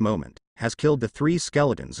 at this moment, has killed the 3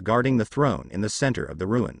 skeletons guarding the throne in the center of the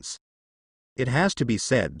ruins. It has to be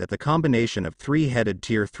said that the combination of 3-headed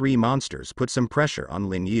Tier 3 monsters put some pressure on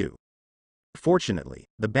Lin Yu. Fortunately,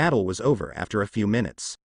 the battle was over after a few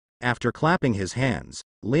minutes. After clapping his hands,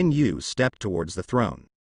 Lin Yu stepped towards the throne.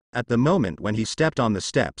 At the moment when he stepped on the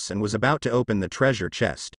steps and was about to open the treasure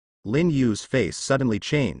chest, Lin Yu's face suddenly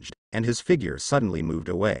changed, and his figure suddenly moved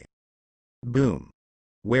away. Boom.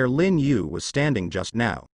 Where Lin Yu was standing just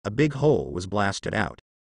now, a big hole was blasted out.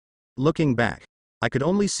 Looking back, I could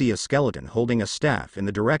only see a skeleton holding a staff in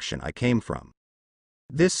the direction I came from.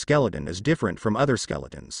 This skeleton is different from other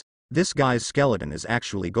skeletons. This guy's skeleton is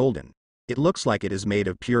actually golden. It looks like it is made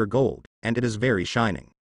of pure gold, and it is very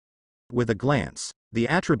shining. With a glance, the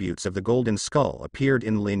attributes of the golden skull appeared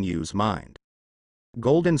in Lin Yu's mind.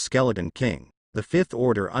 Golden Skeleton King, the 5th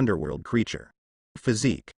order underworld creature.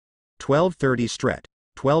 Physique. 1230 Stret,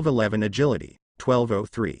 1211 Agility,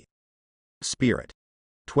 1203. Spirit.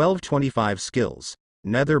 1225 Skills,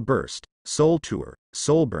 Nether Burst, Soul Tour,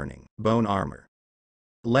 Soul Burning, Bone Armor.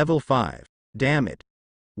 Level 5, Damn it.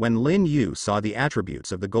 When Lin Yu saw the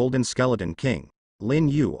attributes of the Golden Skeleton King, Lin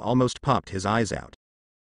Yu almost popped his eyes out.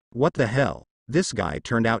 What the hell, this guy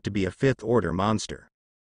turned out to be a 5th order monster.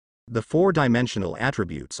 The 4-dimensional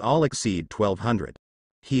attributes all exceed 1200.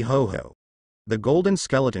 He ho ho. The Golden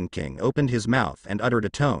Skeleton King opened his mouth and uttered a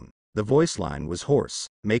tone. The voice line was hoarse,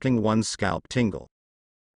 making one's scalp tingle.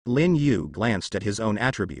 Lin Yu glanced at his own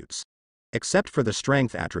attributes. Except for the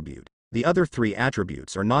strength attribute, the other 3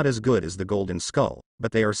 attributes are not as good as the Golden Skull,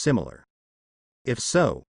 but they are similar. If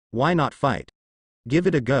so, why not fight? Give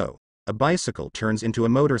it a go. A bicycle turns into a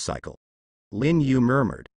motorcycle. Lin Yu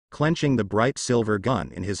murmured, clenching the bright silver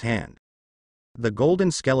gun in his hand. The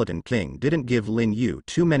Golden Skeleton King didn't give Lin Yu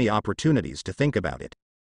too many opportunities to think about it.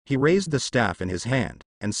 He raised the staff in his hand,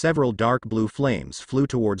 and several dark blue flames flew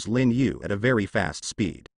towards Lin Yu at a very fast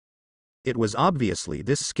speed. It was obviously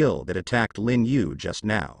this skill that attacked Lin Yu just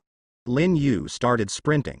now. Lin Yu started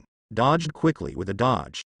sprinting, dodged quickly with a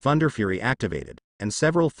dodge, Thunder Fury activated, and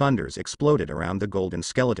several thunders exploded around the Golden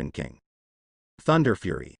Skeleton King. Thunder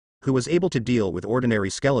Fury, who was able to deal with ordinary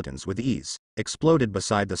skeletons with ease, exploded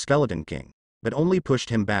beside the Skeleton King, but only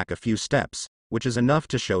pushed him back a few steps, which is enough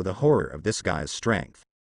to show the horror of this guy's strength.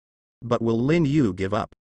 But will Lin Yu give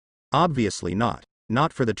up? Obviously not.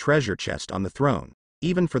 Not for the treasure chest on the throne,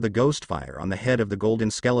 even for the ghost fire on the head of the Golden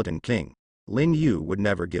Skeleton King, Lin Yu would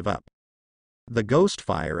never give up. The ghost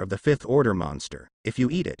fire of the 5th order monster, if you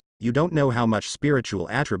eat it, you don't know how much spiritual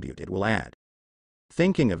attribute it will add.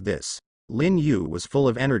 Thinking of this, Lin Yu was full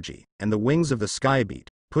of energy, and the wings of the sky beat,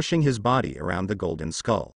 pushing his body around the Golden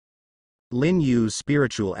Skull. Lin Yu's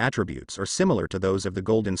spiritual attributes are similar to those of the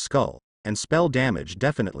Golden Skull, and spell damage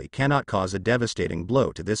definitely cannot cause a devastating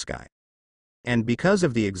blow to this guy. And because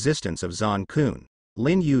of the existence of Zan Kun,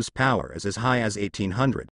 Lin Yu's power is as high as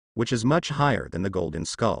 1800, which is much higher than the Golden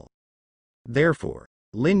Skull. Therefore,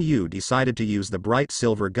 Lin Yu decided to use the bright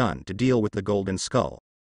silver gun to deal with the Golden Skull.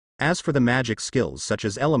 As for the magic skills such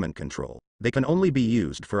as element control, they can only be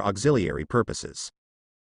used for auxiliary purposes.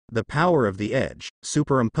 The power of the edge,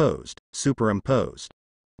 superimposed.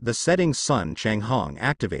 The setting sun Changhong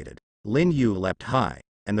activated. Lin Yu leapt high,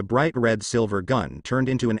 and the bright red silver gun turned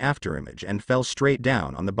into an afterimage and fell straight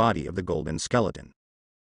down on the body of the golden skeleton.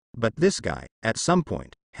 But this guy, at some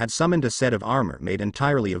point, had summoned a set of armor made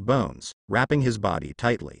entirely of bones, wrapping his body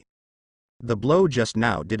tightly. The blow just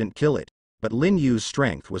now didn't kill it, but Lin Yu's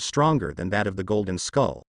strength was stronger than that of the golden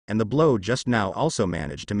skull, and the blow just now also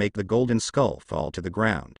managed to make the golden skull fall to the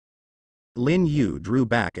ground. Lin Yu drew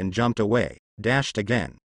back and jumped away, dashed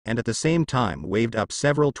again, and at the same time waved up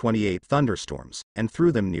several 28 thunderstorms, and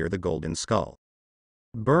threw them near the golden skull.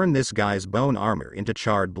 Burn this guy's bone armor into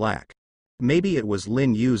charred black. Maybe it was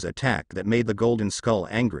Lin Yu's attack that made the golden skull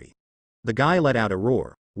angry. The guy let out a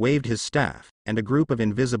roar, waved his staff, and a group of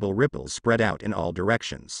invisible ripples spread out in all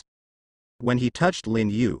directions. When he touched Lin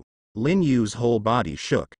Yu's whole body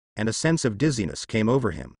shook, and a sense of dizziness came over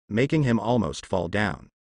him, making him almost fall down.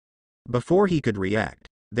 Before he could react,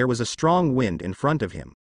 there was a strong wind in front of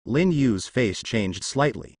him. Lin Yu's face changed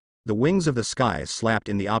slightly, the wings of the sky slapped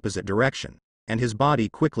in the opposite direction, and his body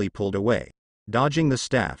quickly pulled away, dodging the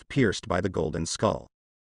staff pierced by the golden skull.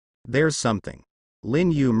 There's something.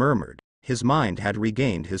 Lin Yu murmured, his mind had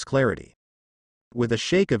regained his clarity. With a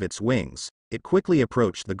shake of its wings, it quickly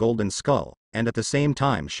approached the golden skull, and at the same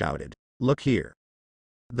time shouted, "Look here."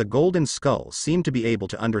 The golden skull seemed to be able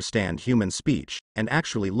to understand human speech, and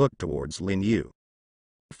actually looked towards Lin Yu.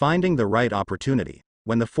 Finding the right opportunity,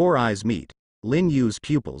 when the four eyes meet, Lin Yu's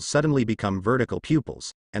pupils suddenly become vertical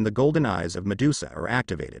pupils, and the golden eyes of Medusa are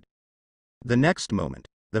activated. The next moment,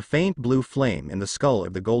 the faint blue flame in the skull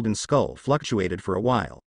of the golden skull fluctuated for a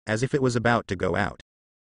while, as if it was about to go out.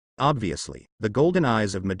 Obviously, the golden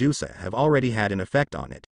eyes of Medusa have already had an effect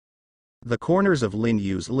on it. The corners of Lin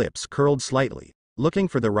Yu's lips curled slightly, looking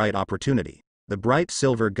for the right opportunity. The bright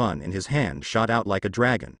silver gun in his hand shot out like a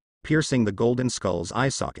dragon, piercing the golden skull's eye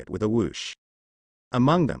socket with a whoosh.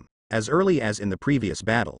 Among them, as early as in the previous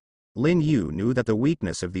battle, Lin Yu knew that the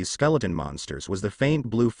weakness of these skeleton monsters was the faint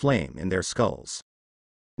blue flame in their skulls.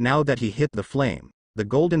 Now that he hit the flame, the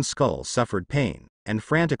golden skull suffered pain, and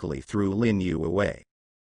frantically threw Lin Yu away.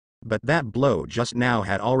 But that blow just now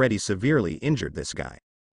had already severely injured this guy.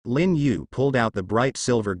 Lin Yu pulled out the bright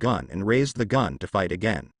silver gun and raised the gun to fight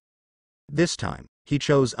again. This time, he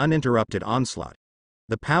chose uninterrupted onslaught.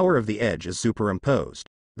 The power of the edge is superimposed,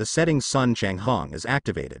 the setting sun Changhong is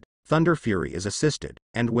activated, thunder fury is assisted,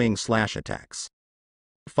 and wing slash attacks.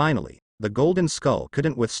 Finally, the golden skull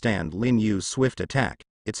couldn't withstand Lin Yu's swift attack,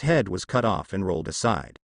 its head was cut off and rolled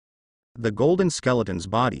aside. The golden skeleton's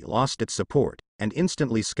body lost its support, and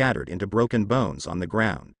instantly scattered into broken bones on the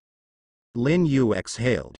ground. Lin Yu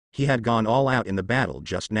exhaled, he had gone all out in the battle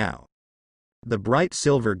just now. The bright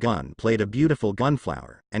silver gun played a beautiful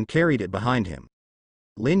gunflower, and carried it behind him.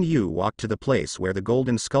 Lin Yu walked to the place where the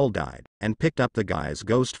golden skull died, and picked up the guy's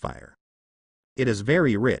ghost fire. It is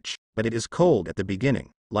very rich, but it is cold at the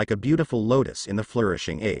beginning, like a beautiful lotus in the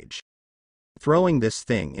flourishing age. Throwing this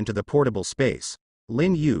thing into the portable space,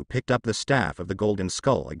 Lin Yu picked up the staff of the golden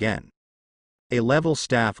skull again. A level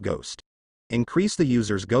staff ghost. Increase the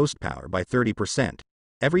user's ghost power by 30%.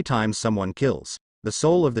 Every time someone kills, the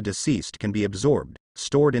soul of the deceased can be absorbed,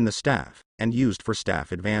 stored in the staff, and used for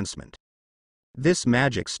staff advancement. This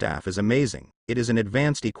magic staff is amazing. It is an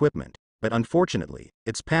advanced equipment, but unfortunately,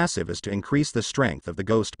 its passive is to increase the strength of the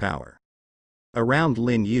ghost power. Around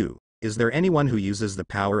Lin Yu, is there anyone who uses the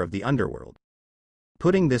power of the underworld?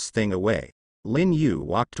 Putting this thing away, Lin Yu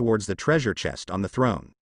walked towards the treasure chest on the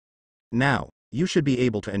throne. Now, you should be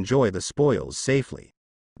able to enjoy the spoils safely.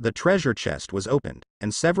 The treasure chest was opened,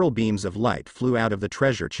 and several beams of light flew out of the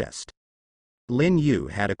treasure chest. Lin Yu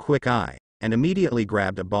had a quick eye, and immediately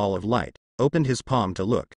grabbed a ball of light, opened his palm to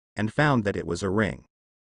look, and found that it was a ring.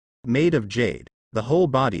 Made of jade, the whole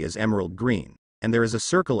body is emerald green, and there is a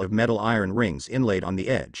circle of metal iron rings inlaid on the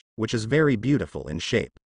edge, which is very beautiful in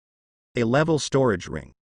shape. A level storage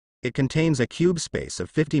ring. It contains a cube space of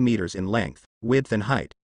 50 meters in length, width and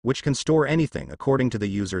height, which can store anything according to the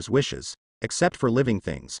user's wishes, except for living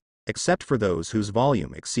things, except for those whose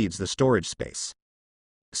volume exceeds the storage space.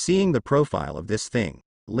 Seeing the profile of this thing,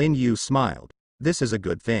 Lin Yu smiled. This is a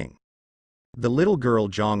good thing. The little girl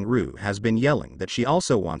Zhongru has been yelling that she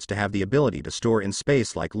also wants to have the ability to store in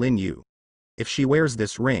space like Lin Yu. If she wears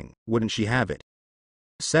this ring, wouldn't she have it?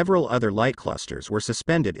 Several other light clusters were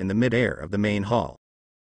suspended in the mid-air of the main hall.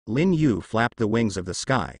 Lin Yu flapped the wings of the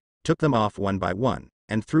sky, took them off one by one,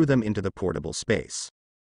 and threw them into the portable space.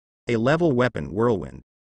 A level weapon whirlwind.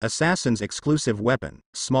 Assassin's exclusive weapon,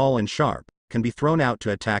 small and sharp, can be thrown out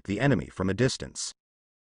to attack the enemy from a distance.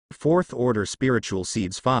 4th order spiritual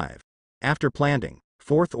seeds 5. After planting,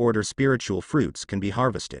 4th order spiritual fruits can be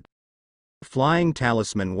harvested. Flying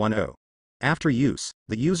talisman 10. After use,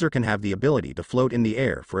 the user can have the ability to float in the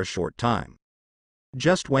air for a short time.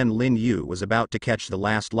 Just when Lin Yu was about to catch the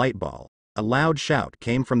last light ball, a loud shout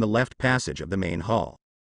came from the left passage of the main hall.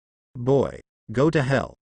 "Boy, go to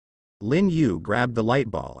hell." Lin Yu grabbed the light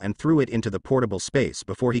ball and threw it into the portable space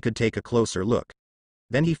before he could take a closer look.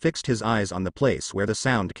 Then he fixed his eyes on the place where the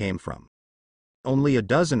sound came from. Only a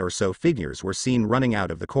dozen or so figures were seen running out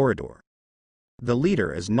of the corridor. The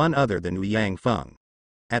leader is none other than Ouyang Feng.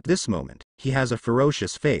 At this moment, he has a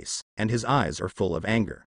ferocious face, and his eyes are full of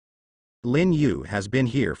anger. Lin Yu has been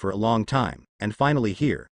here for a long time, and finally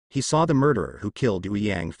here, he saw the murderer who killed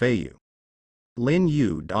Ouyang Feiyu. Lin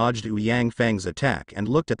Yu dodged Ouyang Feng's attack and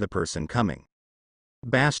looked at the person coming.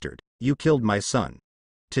 "Bastard, you killed my son.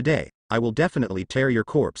 Today, I will definitely tear your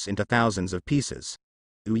corpse into thousands of pieces,"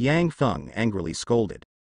 Ouyang Feng angrily scolded.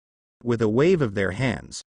 With a wave of their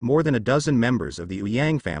hands, more than a dozen members of the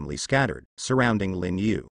Ouyang family scattered, surrounding Lin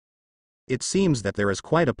Yu. It seems that there is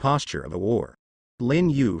quite a posture of a war. Lin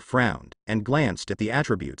Yu frowned, and glanced at the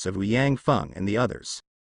attributes of Ouyang Feng and the others.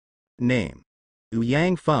 Name: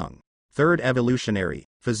 Ouyang Feng, 3rd evolutionary,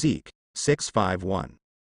 physique, 651.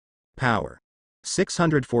 Power: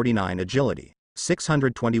 649 agility,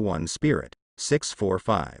 621 spirit,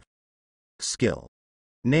 645. Skill.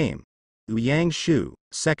 Name: Ouyang Shu,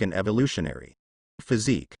 2nd evolutionary.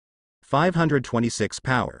 Physique: 526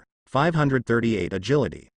 power, 538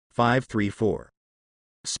 agility, 534.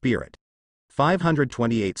 Spirit: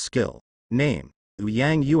 528 skill. Name: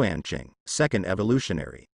 Ouyang Yuanqing, 2nd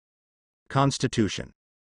evolutionary. Constitution.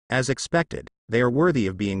 As expected, they are worthy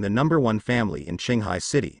of being the #1 family in Qinghai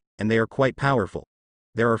City, and they are quite powerful.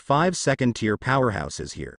 There are 5 second-tier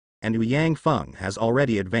powerhouses here, and Ouyang Feng has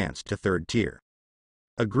already advanced to 3rd tier.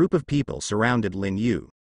 A group of people surrounded Lin Yu,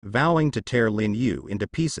 vowing to tear Lin Yu into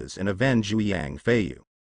pieces and avenge Ouyang Feiyu.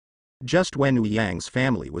 Just when Ouyang's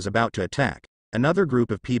family was about to attack, another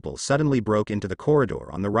group of people suddenly broke into the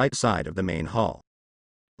corridor on the right side of the main hall.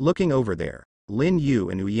 Looking over there, Lin Yu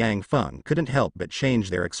and Ouyang Feng couldn't help but change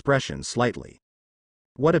their expressions slightly.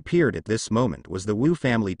 What appeared at this moment was the Wu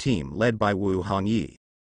family team led by Wu Hongyi.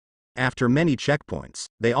 After many checkpoints,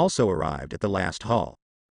 they also arrived at the last hall.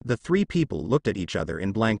 The 3 people looked at each other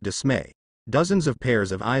in blank dismay. Dozens of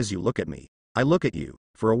pairs of eyes. You look at me, I look at you.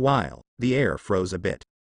 For a while, the air froze a bit.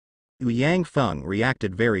 Ouyang Feng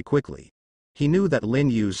reacted very quickly. He knew that Lin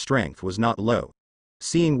Yu's strength was not low.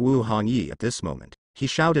 Seeing Wu Hongyi at this moment, he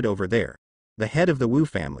shouted, "Over there." The head of the Wu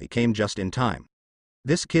family came just in time.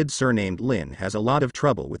 "This kid surnamed Lin has a lot of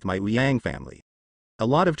trouble with my Ouyang family. A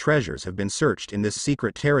lot of treasures have been searched in this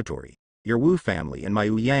secret territory. Your Wu family and my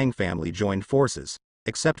Ouyang family joined forces,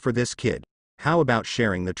 except for this kid. How about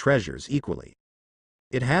sharing the treasures equally?"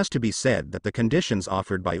 It has to be said that the conditions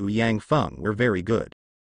offered by Ouyang Feng were very good.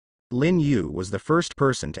 Lin Yu was the first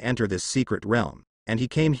person to enter this secret realm, and he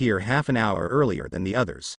came here half an hour earlier than the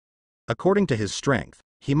others. According to his strength,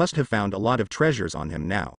 he must have found a lot of treasures on him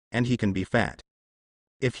now, and he can be fat.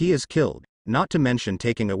 If he is killed, not to mention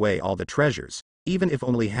taking away all the treasures, even if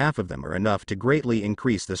only half of them are enough to greatly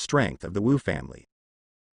increase the strength of the Wu family.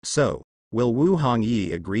 So, will Wu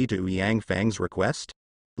Hongyi agree to Ouyang Feng's request?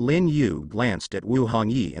 Lin Yu glanced at Wu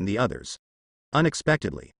Hongyi and the others.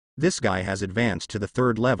 Unexpectedly, this guy has advanced to the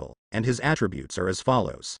 3rd level, and his attributes are as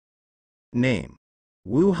follows. Name: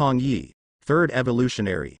 Wu Hongyi, 3rd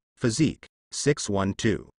evolutionary, physique,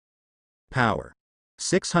 612. Power: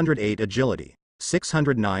 608 agility,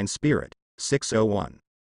 609 spirit, 601.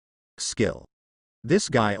 Skill. This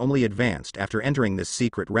guy only advanced after entering this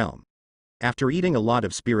secret realm. After eating a lot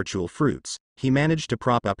of spiritual fruits, he managed to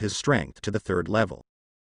prop up his strength to the 3rd level.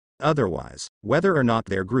 Otherwise, whether or not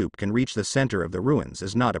their group can reach the center of the ruins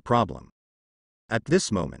is not a problem. At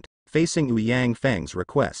this moment, facing Ouyang Feng's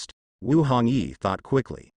request, Wu Hongyi thought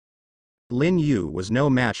quickly. Lin Yu was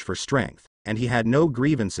no match for strength, and he had no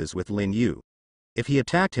grievances with Lin Yu. If he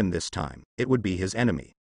attacked him this time, it would be his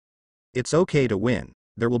enemy. It's okay to win,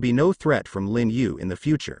 there will be no threat from Lin Yu in the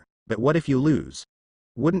future, but what if you lose?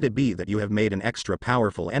 Wouldn't it be that you have made an extra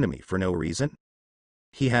powerful enemy for no reason?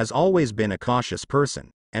 He has always been a cautious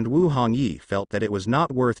person, and Wu Hongyi felt that it was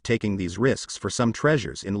not worth taking these risks for some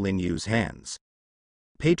treasures in Lin Yu's hands.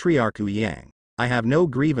 Patriarch Ouyang, I have no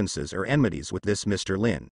grievances or enmities with this Mr.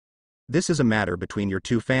 Lin. This is a matter between your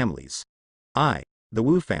 2 families. I, the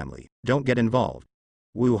Wu family, don't get involved,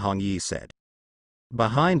 Wu Hongyi said.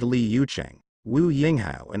 Behind Li Yucheng, Wu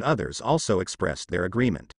Yinghao and others also expressed their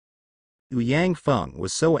agreement. Ouyang Feng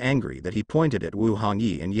was so angry that he pointed at Wu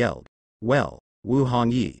Hongyi and yelled, Well, Wu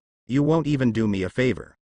Hongyi, you won't even do me a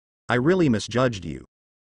favor. I really misjudged you.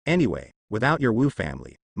 Anyway, without your Wu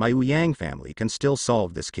family, my Wu Yang family can still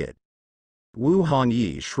solve this kid. Wu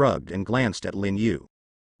Hongyi shrugged and glanced at Lin Yu.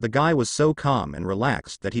 The guy was so calm and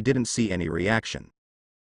relaxed that he didn't see any reaction.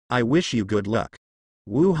 I wish you good luck.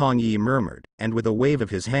 Wu Hongyi murmured, and with a wave of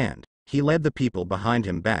his hand, he led the people behind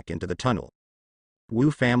him back into the tunnel.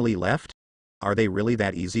 Wu family left? Are they really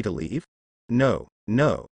that easy to leave? No,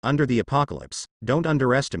 no, under the apocalypse, don't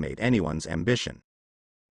underestimate anyone's ambition.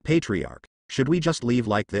 Patriarch, should we just leave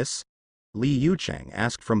like this? Li Yucheng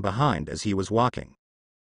asked from behind as he was walking.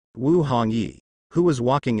 Wu Hongyi, who was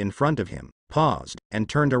walking in front of him, paused, and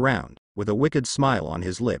turned around, with a wicked smile on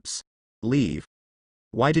his lips. Leave?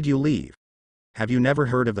 Why did you leave? Have you never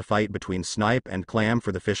heard of the fight between snipe and clam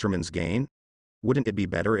for the fisherman's gain? Wouldn't it be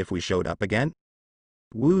better if we showed up again?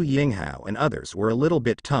 Wu Yinghao and others were a little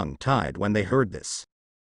bit tongue-tied when they heard this.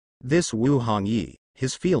 This Wu Hongyi,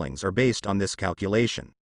 his feelings are based on this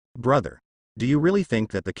calculation. Brother, do you really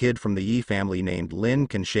think that the kid from the Yi family named Lin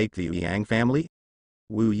can shake the Yang family?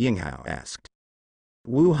 Wu Yinghao asked.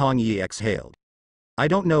 Wu Hongyi exhaled. I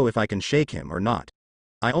don't know if I can shake him or not.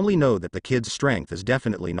 I only know that the kid's strength is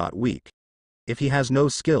definitely not weak. If he has no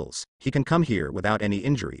skills, he can come here without any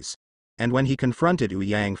injuries. And when he confronted Wu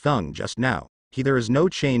Yang Feng just now, there is no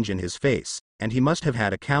change in his face, and he must have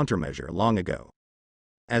had a countermeasure long ago.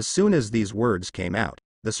 As soon as these words came out,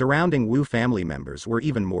 the surrounding Wu family members were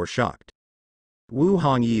even more shocked. Wu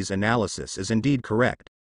Hongyi's analysis is indeed correct.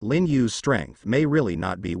 Lin Yu's strength may really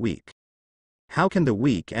not be weak. How can the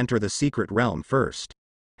weak enter the secret realm first?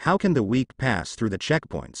 How can the weak pass through the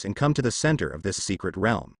checkpoints and come to the center of this secret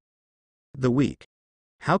realm? The weak.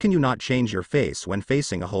 How can you not change your face when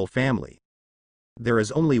facing a whole family? There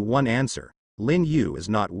is only one answer. Lin Yu is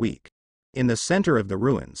not weak. In the center of the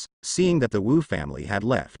ruins, seeing that the Wu family had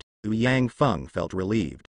left, Wu Yang Feng felt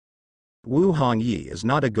relieved. Wu Hongyi is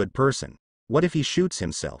not a good person. What if he shoots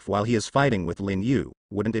himself while he is fighting with Lin Yu?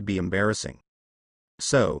 Wouldn't it be embarrassing?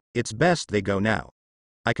 So, it's best they go now.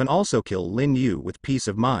 I can also kill Lin Yu with peace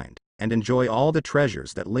of mind, and enjoy all the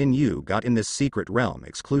treasures that Lin Yu got in this secret realm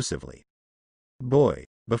exclusively. Boy,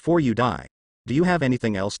 before you die, do you have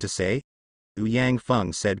anything else to say? Wu Yang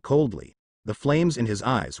Feng said coldly. The flames in his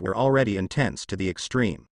eyes were already intense to the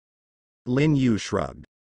extreme. Lin Yu shrugged.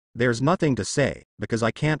 There's nothing to say, because I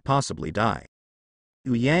can't possibly die.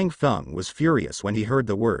 Wu Yang Feng was furious when he heard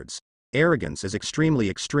the words. Arrogance is extremely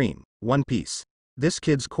extreme, one piece. This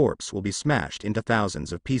kid's corpse will be smashed into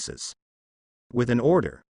thousands of pieces. With an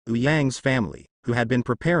order, Wu Yang's family, who had been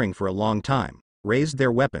preparing for a long time, raised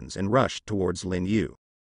their weapons and rushed towards Lin Yu.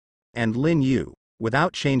 And Lin Yu,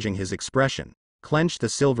 without changing his expression, clenched the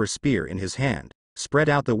silver spear in his hand, spread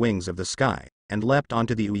out the wings of the sky, and leapt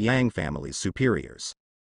onto the Wu Yang family's superiors.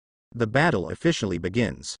 The battle officially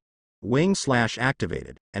begins. Wing slash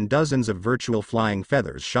activated, and dozens of virtual flying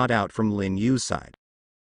feathers shot out from Lin Yu's side.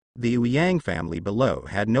 The Wu Yang family below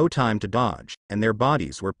had no time to dodge, and their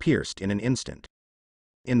bodies were pierced in an instant.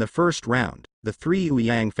 In the first round, the three Wu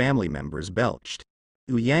Yang family members belched.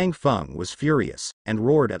 Wu Yang Feng was furious, and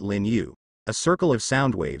roared at Lin Yu. A circle of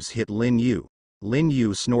sound waves hit Lin Yu. Lin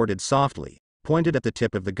Yu snorted softly, pointed at the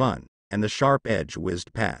tip of the gun, and the sharp edge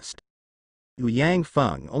whizzed past. Wu Yang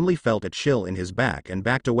Feng only felt a chill in his back and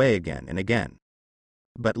backed away again and again.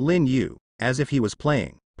 But Lin Yu, as if he was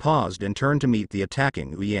playing, paused and turned to meet the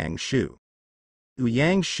attacking Wu Yang Shu. Wu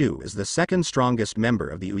Yang Shu is the second strongest member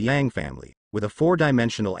of the Wu Yang family, with a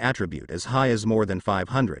four-dimensional attribute as high as more than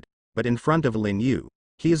 500, but in front of Lin Yu,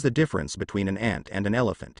 he is the difference between an ant and an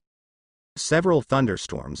elephant. Several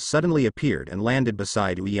thunderstorms suddenly appeared and landed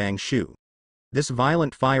beside Wu Yang Shu. This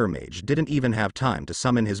violent fire mage didn't even have time to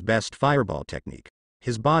summon his best fireball technique.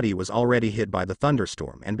 His body was already hit by the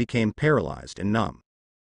thunderstorm and became paralyzed and numb.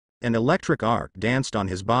 An electric arc danced on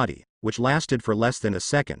his body, which lasted for less than a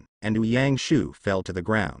second, and Wu Yang Shu fell to the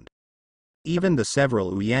ground. Even the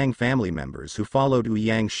several Wu Yang family members who followed Wu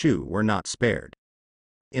Yang Shu were not spared.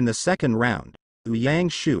 In the second round, Wu Yang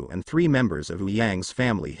Shu and 3 members of Wu Yang's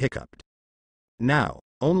family hiccuped. Now,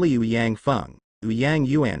 only Wu Yang Feng, Wu Yang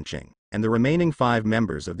Yuanqing, and the remaining 5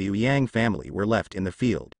 members of the Wu Yang family were left in the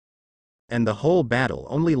field. And the whole battle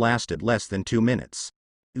only lasted less than 2 minutes.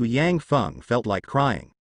 Wu Yang Feng felt like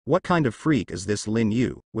crying. What kind of freak is this Lin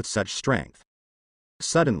Yu, with such strength?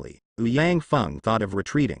 Suddenly, Wu Yang Feng thought of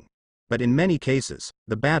retreating. But in many cases,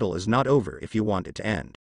 the battle is not over if you want it to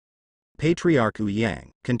end. Patriarch Wu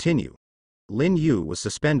Yang, continue. Lin Yu was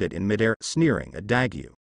suspended in midair, sneering at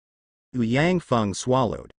Dagu. Wu Yang Feng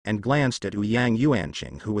swallowed, and glanced at Wu Yang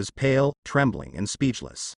Yuanqing, who was pale, trembling and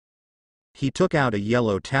speechless. He took out a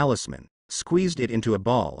yellow talisman, squeezed it into a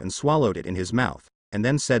ball and swallowed it in his mouth, and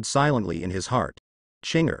then said silently in his heart,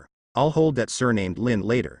 "Chinger, I'll hold that surnamed Lin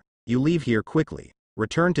later. You leave here quickly,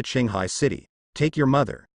 return to Qinghai City, take your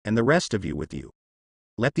mother, and the rest of you with you.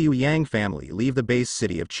 Let the Yang family leave the base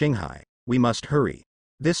city of Qinghai, we must hurry.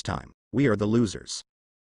 This time, we are the losers."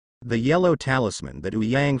 The yellow talisman that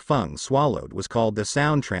Yang Feng swallowed was called the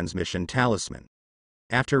Sound Transmission Talisman.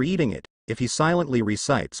 After eating it, if he silently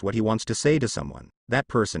recites what he wants to say to someone, that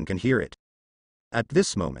person can hear it. At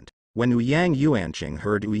this moment, when Yang Yuanqing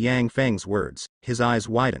heard Yang Feng's words, his eyes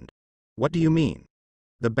widened. "What do you mean?"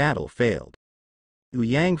 The battle failed.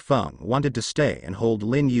 Yang Feng wanted to stay and hold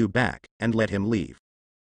Lin Yu back, and let him leave.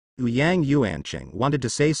 Yang Yuanqing wanted to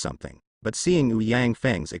say something, but seeing Yang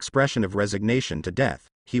Feng's expression of resignation to death,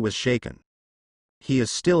 he was shaken. He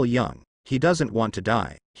is still young, he doesn't want to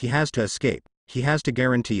die, he has to escape, he has to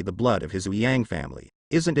guarantee the blood of his Yang family.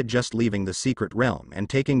 Isn't it just leaving the secret realm and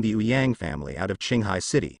taking the Yang family out of Qinghai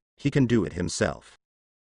City? He can do it himself.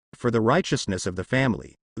 For the righteousness of the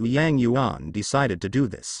family, Yang Yuan decided to do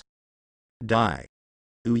this. "Die!"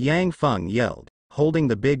 Yang Feng yelled, holding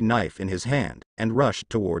the big knife in his hand, and rushed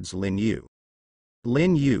towards Lin Yu.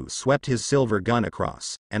 Lin Yu swept his silver gun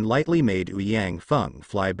across, and lightly made Yang Feng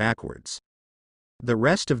fly backwards. The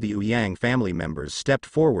rest of the Yang family members stepped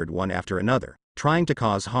forward one after another, trying to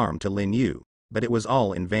cause harm to Lin Yu, but it was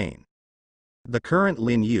all in vain. The current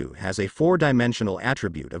Lin Yu has a 4-dimensional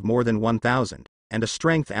attribute of more than 1,000, and a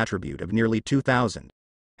strength attribute of nearly 2,000.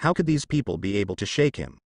 How could these people be able to shake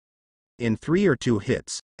him? In 3 or 2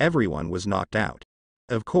 hits, everyone was knocked out.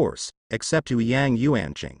 Of course, except Yang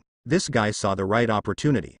Yuanqing. This guy saw the right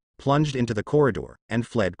opportunity, plunged into the corridor, and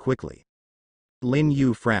fled quickly. Lin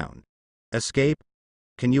Yu frowned. "Escape?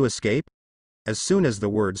 Can you escape?" As soon as the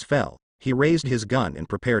words fell, he raised his gun and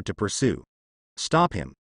prepared to pursue. "Stop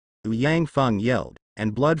him!" Yang Feng yelled,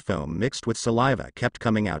 and blood foam mixed with saliva kept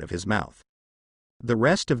coming out of his mouth. The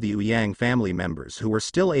rest of the Yang family members who were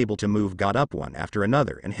still able to move got up one after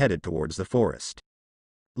another and headed towards the forest.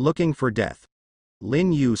 Looking for death.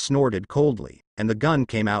 Lin Yu snorted coldly, and the gun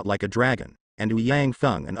came out like a dragon, and Yang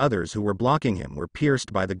Feng and others who were blocking him were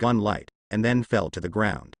pierced by the gun light, and then fell to the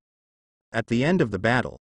ground. At the end of the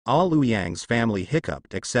battle, all Yang's family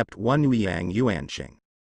hiccuped except one Yang Yuanqing.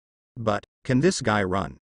 But, can this guy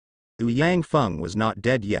run? Yang Feng was not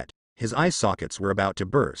dead yet, his eye sockets were about to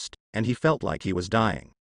burst, and he felt like he was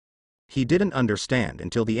dying. He didn't understand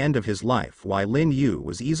until the end of his life why Lin Yu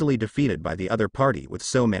was easily defeated by the other party with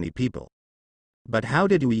so many people. But how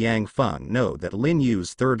did Yang Feng know that Lin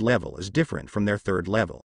Yu's 3rd level is different from their 3rd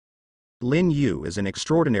level? Lin Yu is an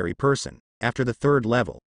extraordinary person. After the 3rd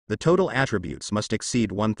level, the total attributes must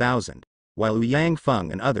exceed 1,000, while Yang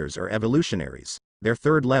Feng and others are evolutionaries, their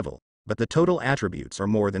 3rd level, but the total attributes are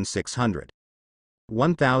more than 600.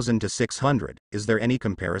 1,000 to 600, is there any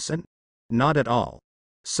comparison? Not at all.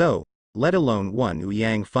 So, let alone one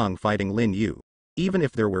Yang Feng fighting Lin Yu, even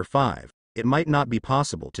if there were 5, it might not be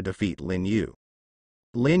possible to defeat Lin Yu.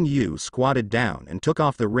 Lin Yu squatted down and took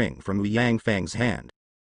off the ring from Yang Feng's hand.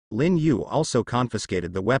 Lin Yu also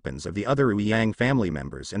confiscated the weapons of the other Yang family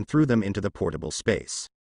members and threw them into the portable space.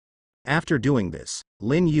 After doing this,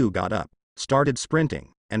 Lin Yu got up, started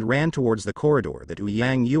sprinting, and ran towards the corridor that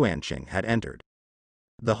Yang Yuanqing had entered.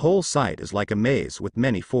 The whole site is like a maze with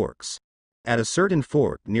many forks. At a certain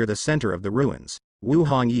fork near the center of the ruins, Wu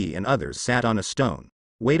Hongyi and others sat on a stone,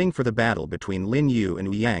 waiting for the battle between Lin Yu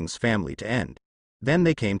and Yang's family to end. Then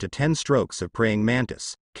they came to 10 strokes of praying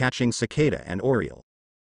mantis, catching cicada and oriole.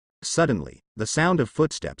 Suddenly, the sound of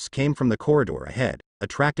footsteps came from the corridor ahead,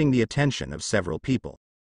 attracting the attention of several people.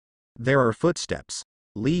 "There are footsteps,"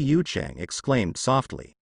 Li Yucheng exclaimed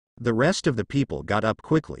softly. The rest of the people got up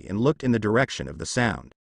quickly and looked in the direction of the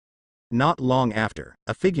sound. Not long after,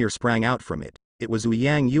 a figure sprang out from it. It was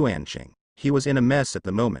Yang Yuanqing. He was in a mess at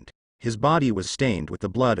the moment. His body was stained with the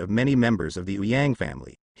blood of many members of the Yang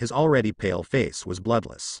family. His already pale face was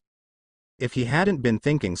bloodless. If he hadn't been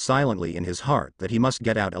thinking silently in his heart that he must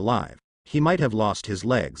get out alive, he might have lost his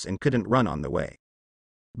legs and couldn't run on the way.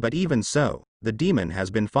 But even so, the demon has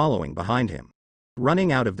been following behind him.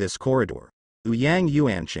 Running out of this corridor, Yang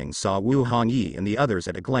Yuanqing saw Wu Hongyi and the others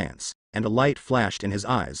at a glance, and a light flashed in his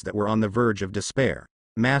eyes that were on the verge of despair.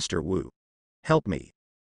 "Master Wu. Help me."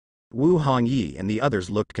 Wu Hongyi and the others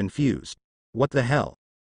looked confused. "What the hell?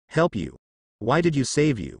 Help you? Why did you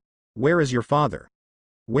save you? Where is your father?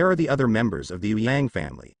 Where are the other members of the Yang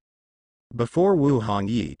family?" Before Wu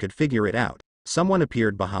Hongyi could figure it out, someone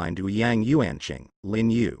appeared behind Yang Yuanqing,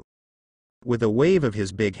 Lin Yu. With a wave of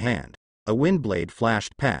his big hand, a wind blade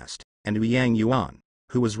flashed past, and Yang Yuan,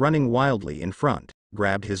 who was running wildly in front,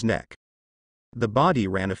 grabbed his neck. The body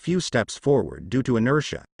ran a few steps forward due to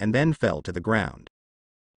inertia and then fell to the ground.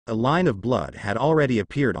 A line of blood had already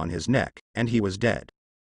appeared on his neck, and he was dead.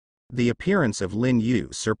 The appearance of Lin Yu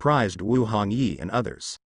surprised Wu Hongyi and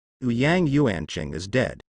others. Ouyang Yuanqing is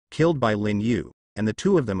dead, killed by Lin Yu, and the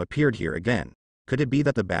two of them appeared here again. Could it be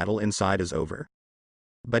that the battle inside is over?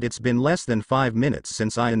 But it's been less than 5 minutes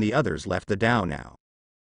since I and the others left the Dao now.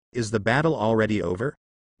 Is the battle already over?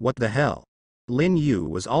 What the hell? Lin Yu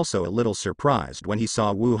was also a little surprised when he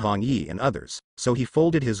saw Wu Hongyi and others, so he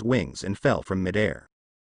folded his wings and fell from midair.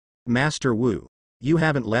 Master Wu, you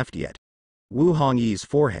haven't left yet. Wu Hongyi's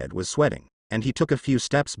forehead was sweating, and he took a few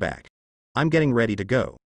steps back. I'm getting ready to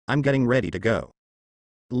go. I'm getting ready to go.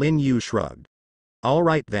 Lin Yu shrugged. All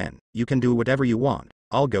right then, you can do whatever you want,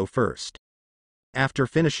 I'll go first. After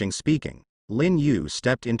finishing speaking, Lin Yu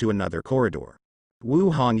stepped into another corridor.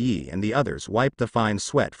 Wu Hongyi and the others wiped the fine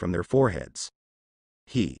sweat from their foreheads.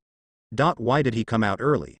 Why did he come out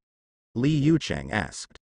early? Li Yucheng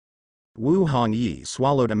asked. Wu Hongyi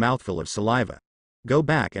swallowed a mouthful of saliva. Go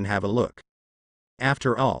back and have a look.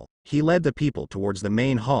 After all, he led the people towards the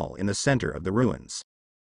main hall in the center of the ruins.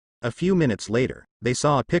 A few minutes later, they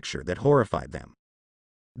saw a picture that horrified them.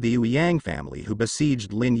 The Ouyang family who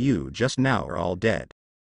besieged Lin Yu just now are all dead.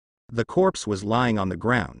 The corpse was lying on the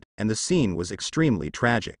ground, and the scene was extremely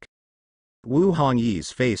tragic. Wu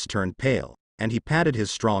Hongyi's face turned pale, and he patted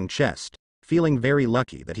his strong chest, feeling very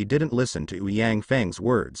lucky that he didn't listen to Ouyang Feng's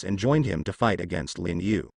words and joined him to fight against Lin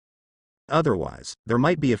Yu. Otherwise, there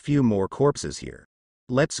might be a few more corpses here.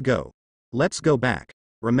 Let's go. Let's go back.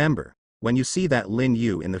 Remember, when you see that Lin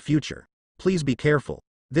Yu in the future, please be careful.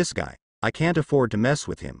 This guy, I can't afford to mess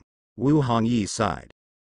with him. Wu Hongyi sighed.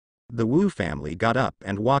 The Wu family got up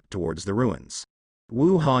and walked towards the ruins.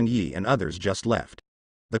 Wu Hongyi and others just left.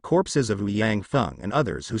 The corpses of Ouyang Feng and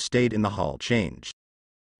others who stayed in the hall changed.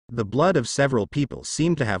 The blood of several people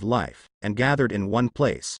seemed to have life, and gathered in one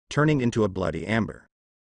place, turning into a bloody amber.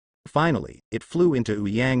 Finally, it flew into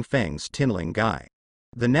Ouyang Feng's tinling guy.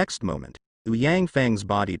 The next moment, Ouyang Feng's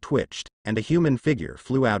body twitched, and a human figure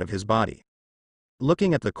flew out of his body.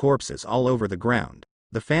 Looking at the corpses all over the ground,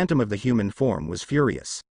 the phantom of the human form was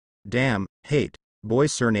furious. Damn, hate, boy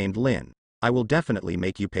surnamed Lin, I will definitely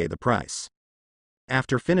make you pay the price.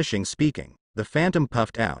 After finishing speaking, the phantom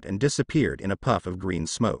puffed out and disappeared in a puff of green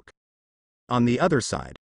smoke. On the other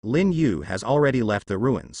side, Lin Yu has already left the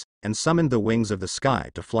ruins, and summoned the wings of the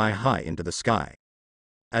sky to fly high into the sky.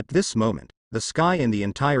 At this moment, the sky in the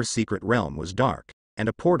entire secret realm was dark, and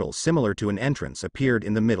a portal similar to an entrance appeared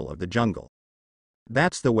in the middle of the jungle.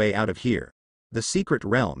 That's the way out of here. The secret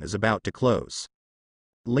realm is about to close.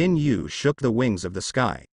 Lin Yu shook the wings of the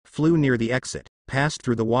sky, flew near the exit, passed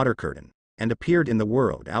through the water curtain, and appeared in the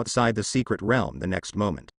world outside the secret realm the next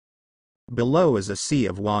moment. Below is a sea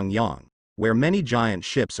of Wang Yang, where many giant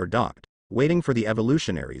ships are docked, waiting for the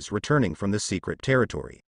evolutionaries returning from the secret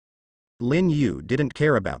territory. Lin Yu didn't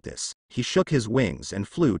care about this, he shook his wings and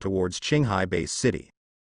flew towards Qinghai Base City.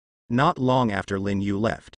 Not long after Lin Yu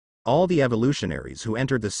left, all the evolutionaries who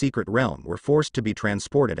entered the secret realm were forced to be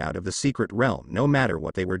transported out of the secret realm no matter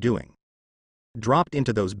what they were doing. Dropped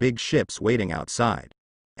into those big ships waiting outside.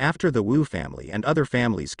 After the Wu family and other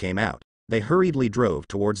families came out, they hurriedly drove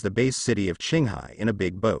towards the base city of Qinghai in a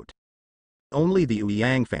big boat. Only the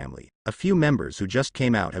Ouyang family, a few members who just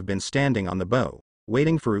came out, have been standing on the bow,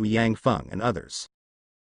 waiting for Ouyang Feng and others.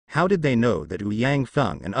 How did they know that Ouyang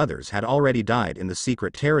Feng and others had already died in the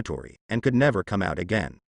secret territory, and could never come out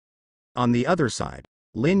again? On the other side,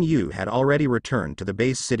 Lin Yu had already returned to the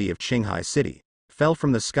base city of Qinghai City, fell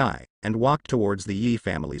from the sky, and walked towards the Yi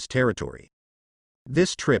family's territory.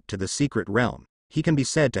 This trip to the secret realm, he can be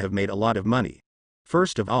said to have made a lot of money.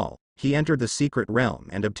 First of all, he entered the secret realm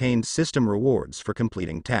and obtained system rewards for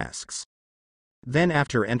completing tasks. Then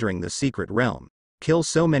after entering the secret realm, kill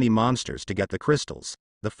so many monsters to get the crystals,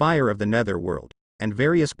 the fire of the nether world, and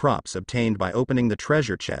various props obtained by opening the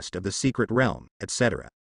treasure chest of the secret realm, etc.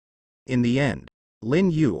 In the end,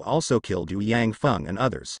 Lin Yu also killed Ouyang Feng and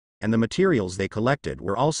others, and the materials they collected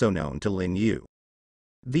were also known to Lin Yu.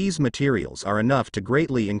 These materials are enough to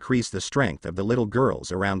greatly increase the strength of the little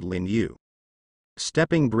girls around Lin Yu.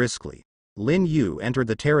 Stepping briskly, Lin Yu entered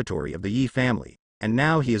the territory of the Yi family, and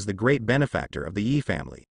now he is the great benefactor of the Yi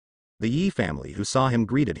family. The Yi family who saw him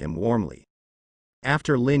greeted him warmly.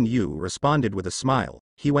 After Lin Yu responded with a smile,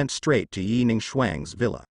 he went straight to Yi Ningxuang's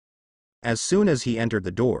villa. As soon as he entered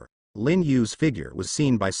the door, Lin Yu's figure was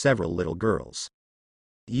seen by several little girls.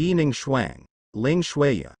 Yi Ningxuang, Ling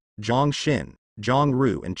Shuiya, Zhang Xin, Zhang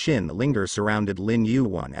Ru and Qin Linger surrounded Lin Yu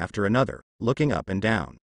one after another, looking up and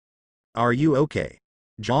down. Are you okay?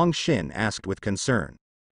 Zhang Xin asked with concern.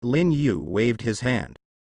 Lin Yu waved his hand.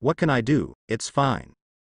 What can I do? It's fine.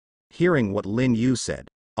 Hearing what Lin Yu said,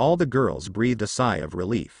 all the girls breathed a sigh of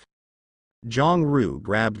relief. Zhang Ru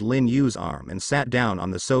grabbed Lin Yu's arm and sat down on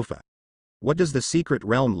the sofa. What does the secret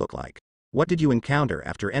realm look like? What did you encounter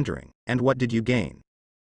after entering, and what did you gain?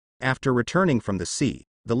 After returning from the sea,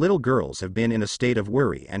 the little girls have been in a state of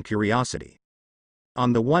worry and curiosity.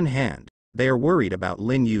 On the one hand, they are worried about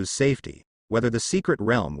Lin Yu's safety, whether the secret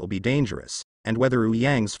realm will be dangerous, and whether Wu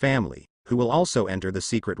Yang's family, who will also enter the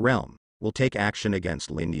secret realm, will take action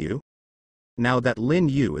against Lin Yu. Now that Lin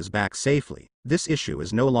Yu is back safely, this issue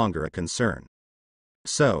is no longer a concern.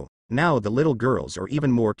 So, now the little girls are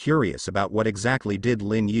even more curious about what exactly did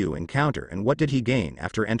Lin Yu encounter and what did he gain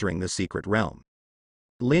after entering the secret realm.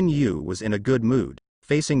 Lin Yu was in a good mood.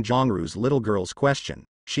 Facing Zhongru's little girl's question,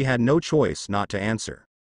 she had no choice not to answer.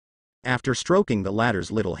 After stroking the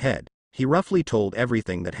latter's little head, he roughly told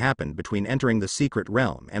everything that happened between entering the secret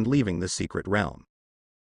realm and leaving the secret realm.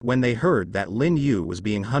 When they heard that Lin Yu was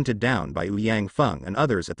being hunted down by Ouyang Feng and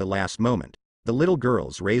others at the last moment, the little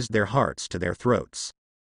girls raised their hearts to their throats.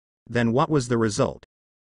 Then what was the result?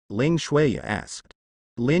 Ling Shuya asked.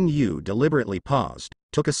 Lin Yu deliberately paused,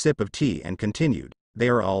 took a sip of tea and continued, they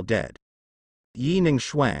are all dead. Yi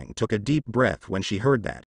Ningshuang took a deep breath when she heard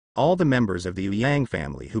that. All the members of the Ouyang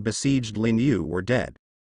family who besieged Lin Yu were dead.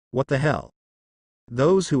 What the hell?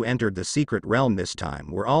 Those who entered the secret realm this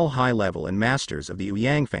time were all high-level and masters of the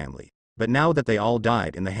Ouyang family, but now that they all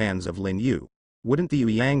died in the hands of Lin Yu, wouldn't the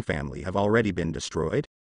Ouyang family have already been destroyed?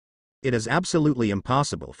 It is absolutely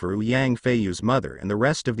impossible for Ouyang Feiyu's mother and the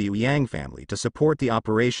rest of the Ouyang family to support the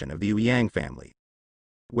operation of the Ouyang family.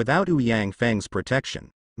 Without Ouyang Feng's protection,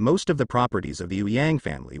 most of the properties of the Ouyang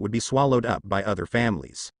family would be swallowed up by other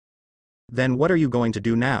families. Then what are you going to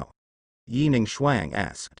do now? Yi Ningshuang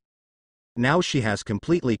asked. Now she has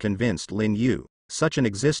completely convinced Lin Yu, such an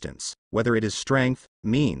existence, whether it is strength,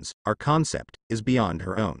 means, or concept, is beyond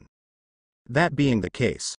her own. That being the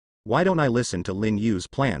case, why don't I listen to Lin Yu's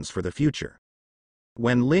plans for the future?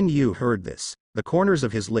 When Lin Yu heard this, the corners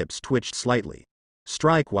of his lips twitched slightly.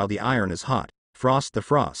 Strike while the iron is hot, frost the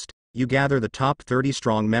frost. You gather the top 30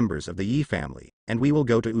 strong members of the Yi family, and we will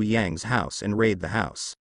go to Ouyang's house and raid the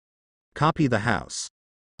house. Copy the house.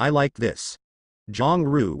 I like this. Zhang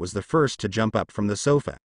Ru was the first to jump up from the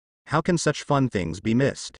sofa. How can such fun things be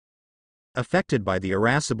missed? Affected by the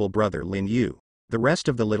irascible brother Lin Yu, the rest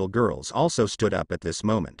of the little girls also stood up at this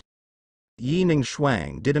moment. Yi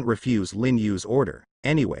Ningshuang didn't refuse Lin Yu's order.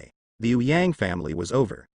 Anyway, the Ouyang family was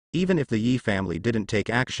over. Even if the Yi family didn't take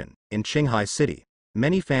action, in Qinghai City,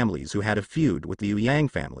 many families who had a feud with the Ouyang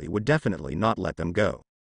family would definitely not let them go.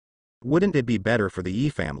 Wouldn't it be better for the Yi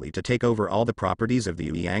family to take over all the properties of the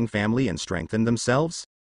Ouyang family and strengthen themselves?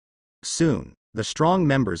 Soon, the strong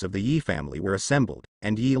members of the Yi family were assembled,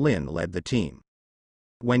 and Yi Lin led the team.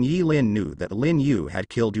 When Yi Lin knew that Lin Yu had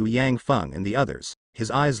killed Ouyang Feng and the others, his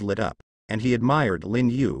eyes lit up, and he admired Lin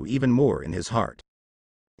Yu even more in his heart.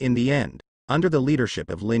 In the end, under the leadership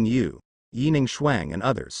of Lin Yu, Yi Ningshuang and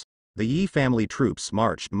others, the Yi family troops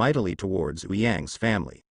marched mightily towards Ouyang's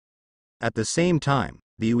family. At the same time,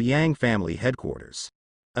 the Ouyang family headquarters.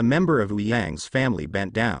 A member of Ouyang's family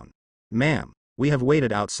bent down. Ma'am, we have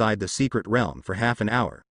waited outside the secret realm for half an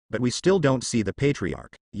hour, but we still don't see the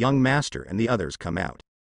patriarch, young master and the others come out.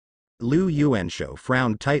 Lu Yuanshou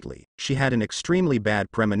frowned tightly. She had an extremely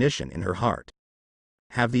bad premonition in her heart.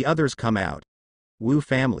 Have the others come out? Wu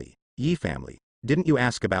family, Yi family, didn't you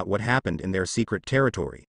ask about what happened in their secret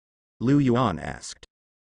territory? Lu Yuan asked.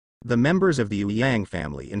 The members of the Ouyang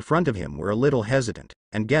family in front of him were a little hesitant,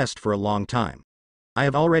 and guessed for a long time. I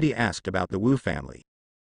have already asked about the Wu family.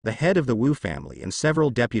 The head of the Wu family and several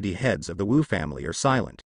deputy heads of the Wu family are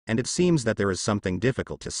silent, and it seems that there is something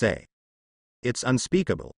difficult to say. It's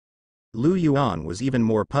unspeakable. Lu Yuan was even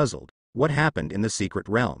more puzzled. What happened in the secret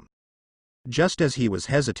realm? Just as he was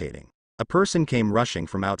hesitating, a person came rushing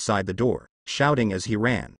from outside the door, shouting as he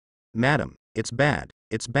ran. Madam, it's bad,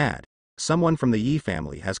 it's bad. Someone from the Yi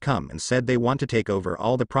family has come and said they want to take over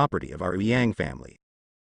all the property of our Ouyang family.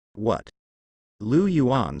 What? Lu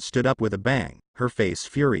Yuan stood up with a bang, her face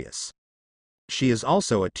furious. She is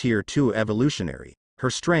also a Tier 2 evolutionary,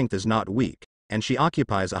 her strength is not weak, and she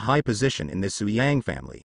occupies a high position in this Ouyang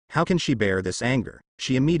family. How can she bear this anger?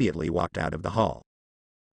 She immediately walked out of the hall.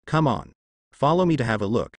 Come on. Follow me to have a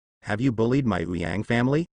look. Have you bullied my Ouyang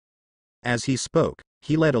family? As he spoke,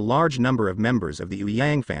 he led a large number of members of the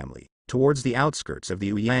Ouyang family towards the outskirts of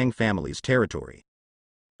the Ouyang family's territory.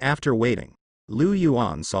 After waiting, Lu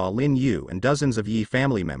Yuan saw Lin Yu and dozens of Yi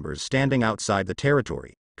family members standing outside the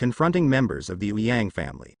territory, confronting members of the Ouyang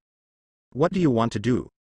family. What do you want to do?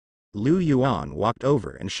 Lu Yuan walked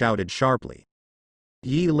over and shouted sharply.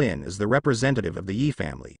 Yi Lin is the representative of the Yi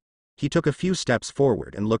family. He took a few steps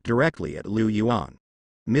forward and looked directly at Lu Yuan.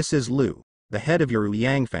 Mrs. Lu, the head of your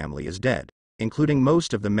Ouyang family is dead, including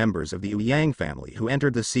most of the members of the Ouyang family who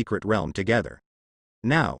entered the secret realm together.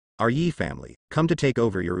 Now, our Yi family, come to take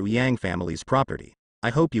over your Ouyang family's property. I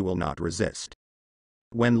hope you will not resist.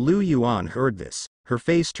 When Lu Yuan heard this, her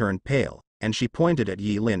face turned pale, and she pointed at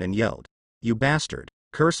Yi Lin and yelled, "You bastard,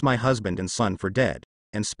 curse my husband and son for dead,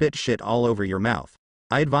 and spit shit all over your mouth.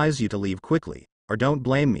 I advise you to leave quickly, or don't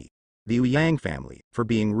blame me, the Ouyang family, for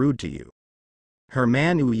being rude to you." Her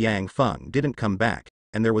man Ouyang Feng didn't come back,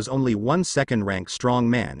 and there was only one second-rank strong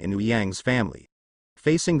man in Ouyang's family.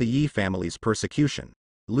 Facing the Yi family's persecution,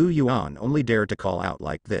 Lu Yuan only dared to call out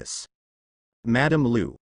like this. "Madam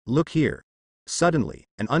Lu, look here." Suddenly,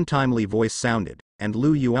 an untimely voice sounded, and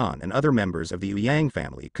Lu Yuan and other members of the Ouyang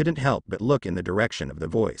family couldn't help but look in the direction of the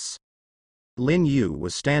voice. Lin Yu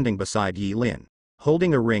was standing beside Yi Lin,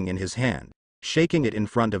 holding a ring in his hand, shaking it in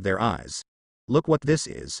front of their eyes. "Look what this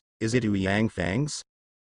is it Ouyang Fang's?"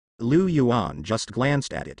 Lu Yuan just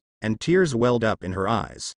glanced at it, and tears welled up in her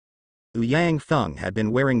eyes. Ouyang Feng had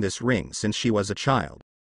been wearing this ring since she was a child.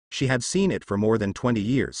 She had seen it for more than 20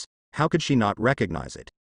 years, how could she not recognize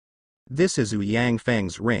it? This is Ouyang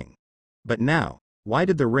Feng's ring. But now, why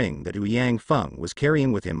did the ring that Ouyang Feng was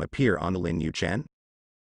carrying with him appear on Lin Yuchen?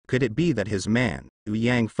 Could it be that his man,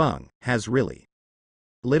 Ouyang Feng, has really?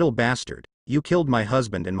 "Little bastard, you killed my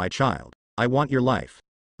husband and my child, I want your life,"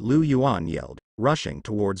 Lu Yuan yelled, rushing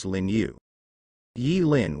towards Lin Yu. Yi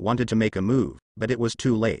Lin wanted to make a move, but it was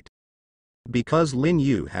too late. Because Lin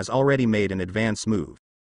Yu has already made an advance move.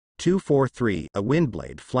 243, a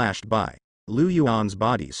windblade flashed by. Lu Yuan's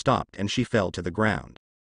body stopped and she fell to the ground.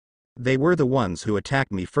 "They were the ones who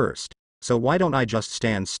attacked me first, so why don't I just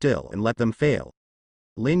stand still and let them fail?"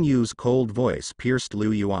 Lin Yu's cold voice pierced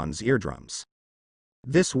Lu Yuan's eardrums.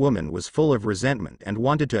 This woman was full of resentment and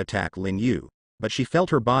wanted to attack Lin Yu, but she felt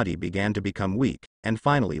her body began to become weak, and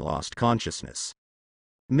finally lost consciousness.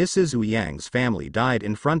 Mrs. Ouyang's family died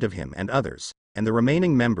in front of him and others, and the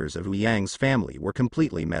remaining members of Ouyang's family were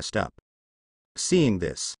completely messed up. Seeing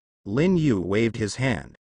this, Lin Yu waved his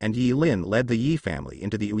hand, and Yi Lin led the Yi family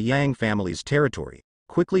into the Ouyang family's territory,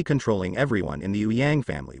 quickly controlling everyone in the Ouyang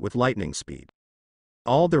family with lightning speed.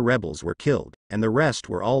 All the rebels were killed, and the rest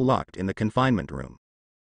were all locked in the confinement room.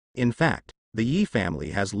 In fact, the Yi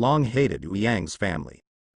family has long hated Ouyang's family.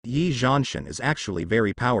 Yi Zhanshan is actually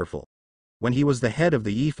very powerful. When he was the head of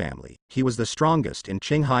the Yi family, he was the strongest in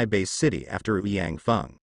Qinghai Base City after Ouyang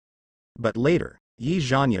Feng. But later, Yi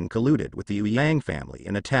Zhanyan colluded with the Ouyang family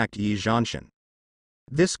and attacked Yi Zhanshan.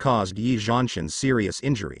 This caused Yi Zhanshan serious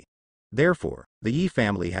injury. Therefore, the Yi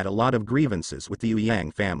family had a lot of grievances with the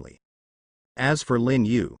Ouyang family. As for Lin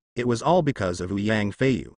Yu, it was all because of Ouyang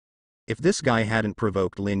Feiyu. If this guy hadn't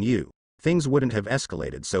provoked Lin Yu, things wouldn't have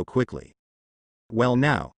escalated so quickly. Well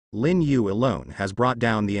now, Lin Yu alone has brought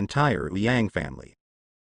down the entire Ouyang family.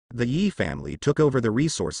 The Yi family took over the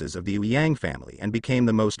resources of the Ouyang family and became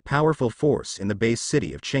the most powerful force in the base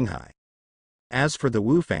city of Qinghai. As for the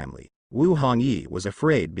Wu family, Wu Hongyi was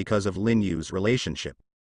afraid because of Lin Yu's relationship.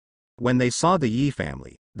 When they saw the Yi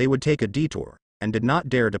family, they would take a detour, and did not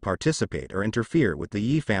dare to participate or interfere with the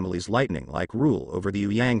Yi family's lightning-like rule over the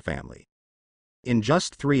Ouyang family. In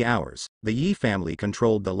just 3 hours, the Yi family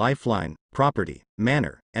controlled the lifeline, property,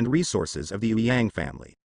 manor, and resources of the Ouyang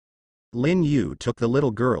family. Lin Yu took the little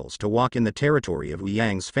girls to walk in the territory of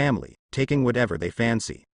Ouyang's family, taking whatever they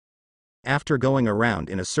fancy. After going around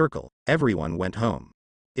in a circle, everyone went home.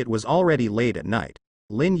 It was already late at night.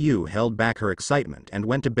 Lin Yu held back her excitement and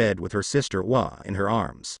went to bed with her sister Hua in her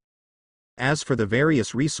arms. As for the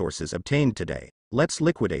various resources obtained today, let's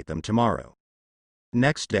liquidate them tomorrow.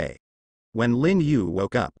 Next day. When Lin Yu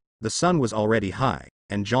woke up, the sun was already high,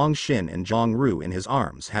 and Zhang Xin and Zhang Ru in his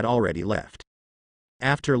arms had already left.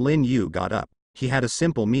 After Lin Yu got up, he had a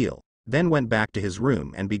simple meal, then went back to his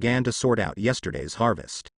room and began to sort out yesterday's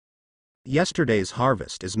harvest. Yesterday's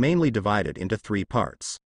harvest is mainly divided into 3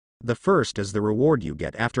 parts. The first is the reward you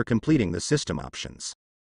get after completing the system options.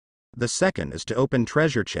 The second is to open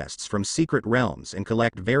treasure chests from secret realms and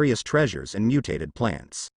collect various treasures and mutated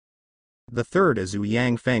plants. The third is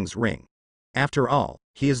Ouyang Feng's ring. After all,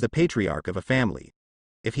 he is the patriarch of a family.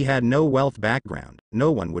 If he had no wealth background,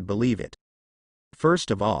 no one would believe it.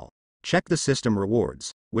 First of all, check the system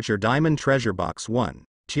rewards, which are Diamond Treasure Box 1,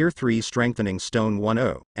 Tier 3 Strengthening Stone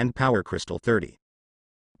 10, and Power Crystal 30.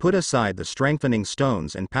 Put aside the strengthening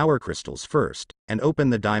stones and power crystals first, and open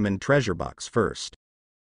the Diamond Treasure Box first.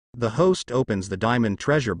 The host opens the Diamond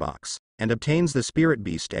Treasure Box, and obtains the Spirit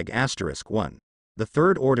Beast Egg *1. the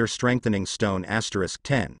third order strengthening stone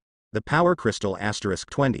 *10, the power crystal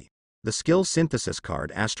 *20, the skill synthesis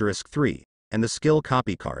card *3, and the skill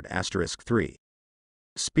copy card *3.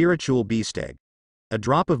 Spiritual beast egg. A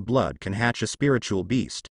drop of blood can hatch a spiritual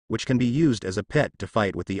beast, which can be used as a pet to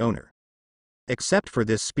fight with the owner. Except for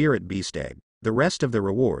this spirit beast egg, the rest of the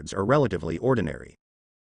rewards are relatively ordinary.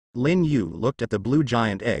 Lin Yu looked at the blue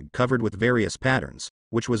giant egg covered with various patterns,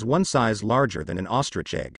 which was one size larger than an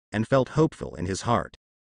ostrich egg, and felt hopeful in his heart.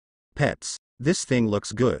 Pets, this thing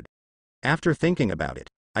looks good. After thinking about it,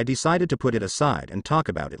 I decided to put it aside and talk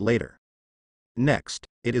about it later. Next,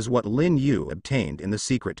 it is what Lin Yu obtained in the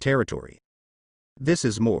secret territory. This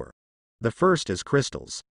is more. The first is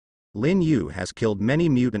crystals. Lin Yu has killed many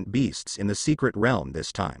mutant beasts in the secret realm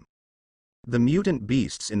this time. The mutant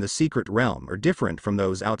beasts in the secret realm are different from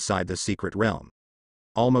those outside the secret realm.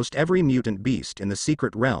 Almost every mutant beast in the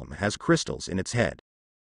secret realm has crystals in its head.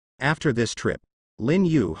 After this trip, Lin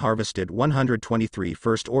Yu harvested 123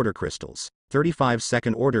 first-order crystals, 35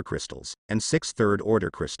 second-order crystals, and 6 third-order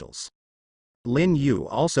crystals. Lin Yu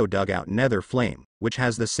also dug out Nether Flame, which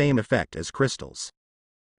has the same effect as crystals.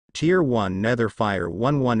 Tier 1 Nether Fire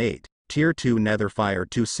 118, Tier 2 Nether Fire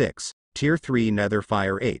 26, Tier 3 Nether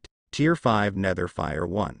Fire 8, Tier 5 Nether Fire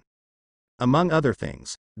 1. Among other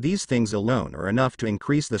things, these things alone are enough to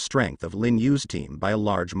increase the strength of Lin Yu's team by a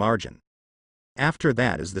large margin. After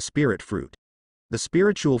that is the spirit fruit. The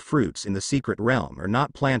spiritual fruits in the secret realm are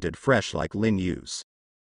not planted fresh like Lin Yu's.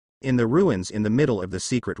 In the ruins in the middle of the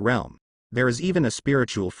secret realm, there is even a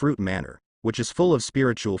spiritual fruit manor, which is full of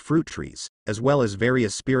spiritual fruit trees, as well as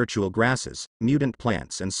various spiritual grasses, mutant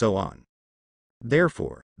plants and so on.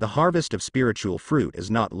 Therefore, the harvest of spiritual fruit is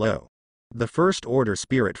not low. The first order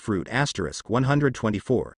spirit fruit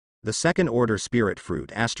 *124, the second order spirit fruit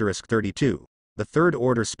 *32, the third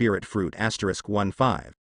order spirit fruit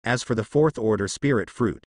 *15, as for the fourth order spirit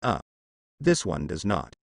fruit, this one does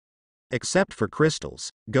not. Except for crystals,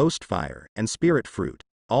 ghost fire, and spirit fruit,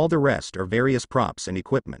 all the rest are various props and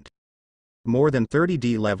equipment. More than 30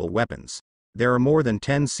 D level weapons. There are more than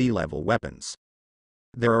 10 C level weapons.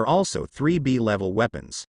 There are also 3 B level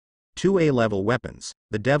weapons, 2 A level weapons,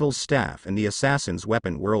 the Devil's Staff and the Assassin's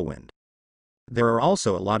Weapon Whirlwind. There are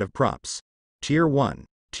also a lot of props. Tier 1,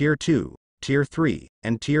 Tier 2, Tier 3,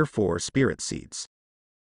 and Tier 4 Spirit Seeds.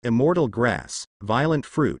 Immortal Grass, Violent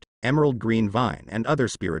Fruit, Emerald Green Vine and other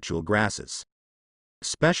spiritual grasses.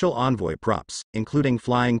 Special Envoy props, including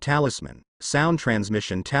Flying Talisman, Sound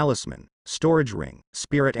Transmission Talisman, Storage Ring,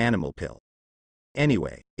 Spirit Animal Pill.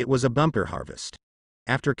 Anyway, it was a bumper harvest.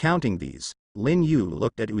 After counting these, Lin Yu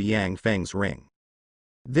looked at Ouyang Feng's ring.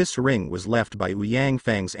 This ring was left by Ouyang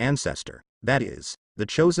Feng's ancestor, that is, the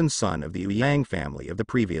chosen son of the Ouyang family of the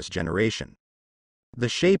previous generation. The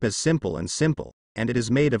shape is simple, and it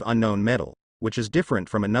is made of unknown metal, which is different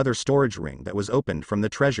from another storage ring that was opened from the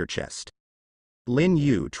treasure chest. Lin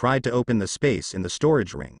Yu tried to open the space in the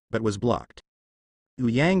storage ring, but was blocked.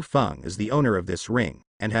 Ouyang Feng is the owner of this ring,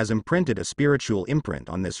 and has imprinted a spiritual imprint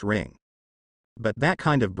on this ring. But that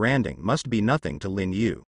kind of branding must be nothing to Lin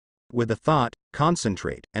Yu. With a thought,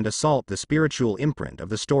 concentrate, and assault the spiritual imprint of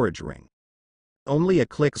the storage ring. Only a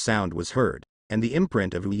click sound was heard, and the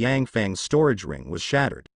imprint of Ouyang Feng's storage ring was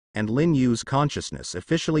shattered, and Lin Yu's consciousness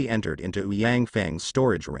officially entered into Ouyang Feng's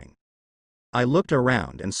storage ring. I looked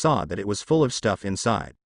around and saw that it was full of stuff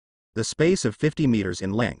inside. The space of 50 meters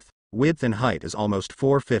in length, width and height is almost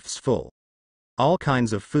 4/5 full. All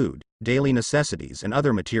kinds of food, daily necessities and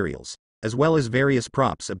other materials, as well as various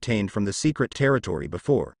props obtained from the secret territory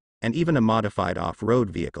before, and even a modified off-road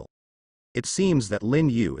vehicle. It seems that Lin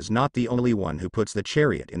Yu is not the only one who puts the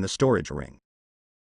chariot in the storage ring.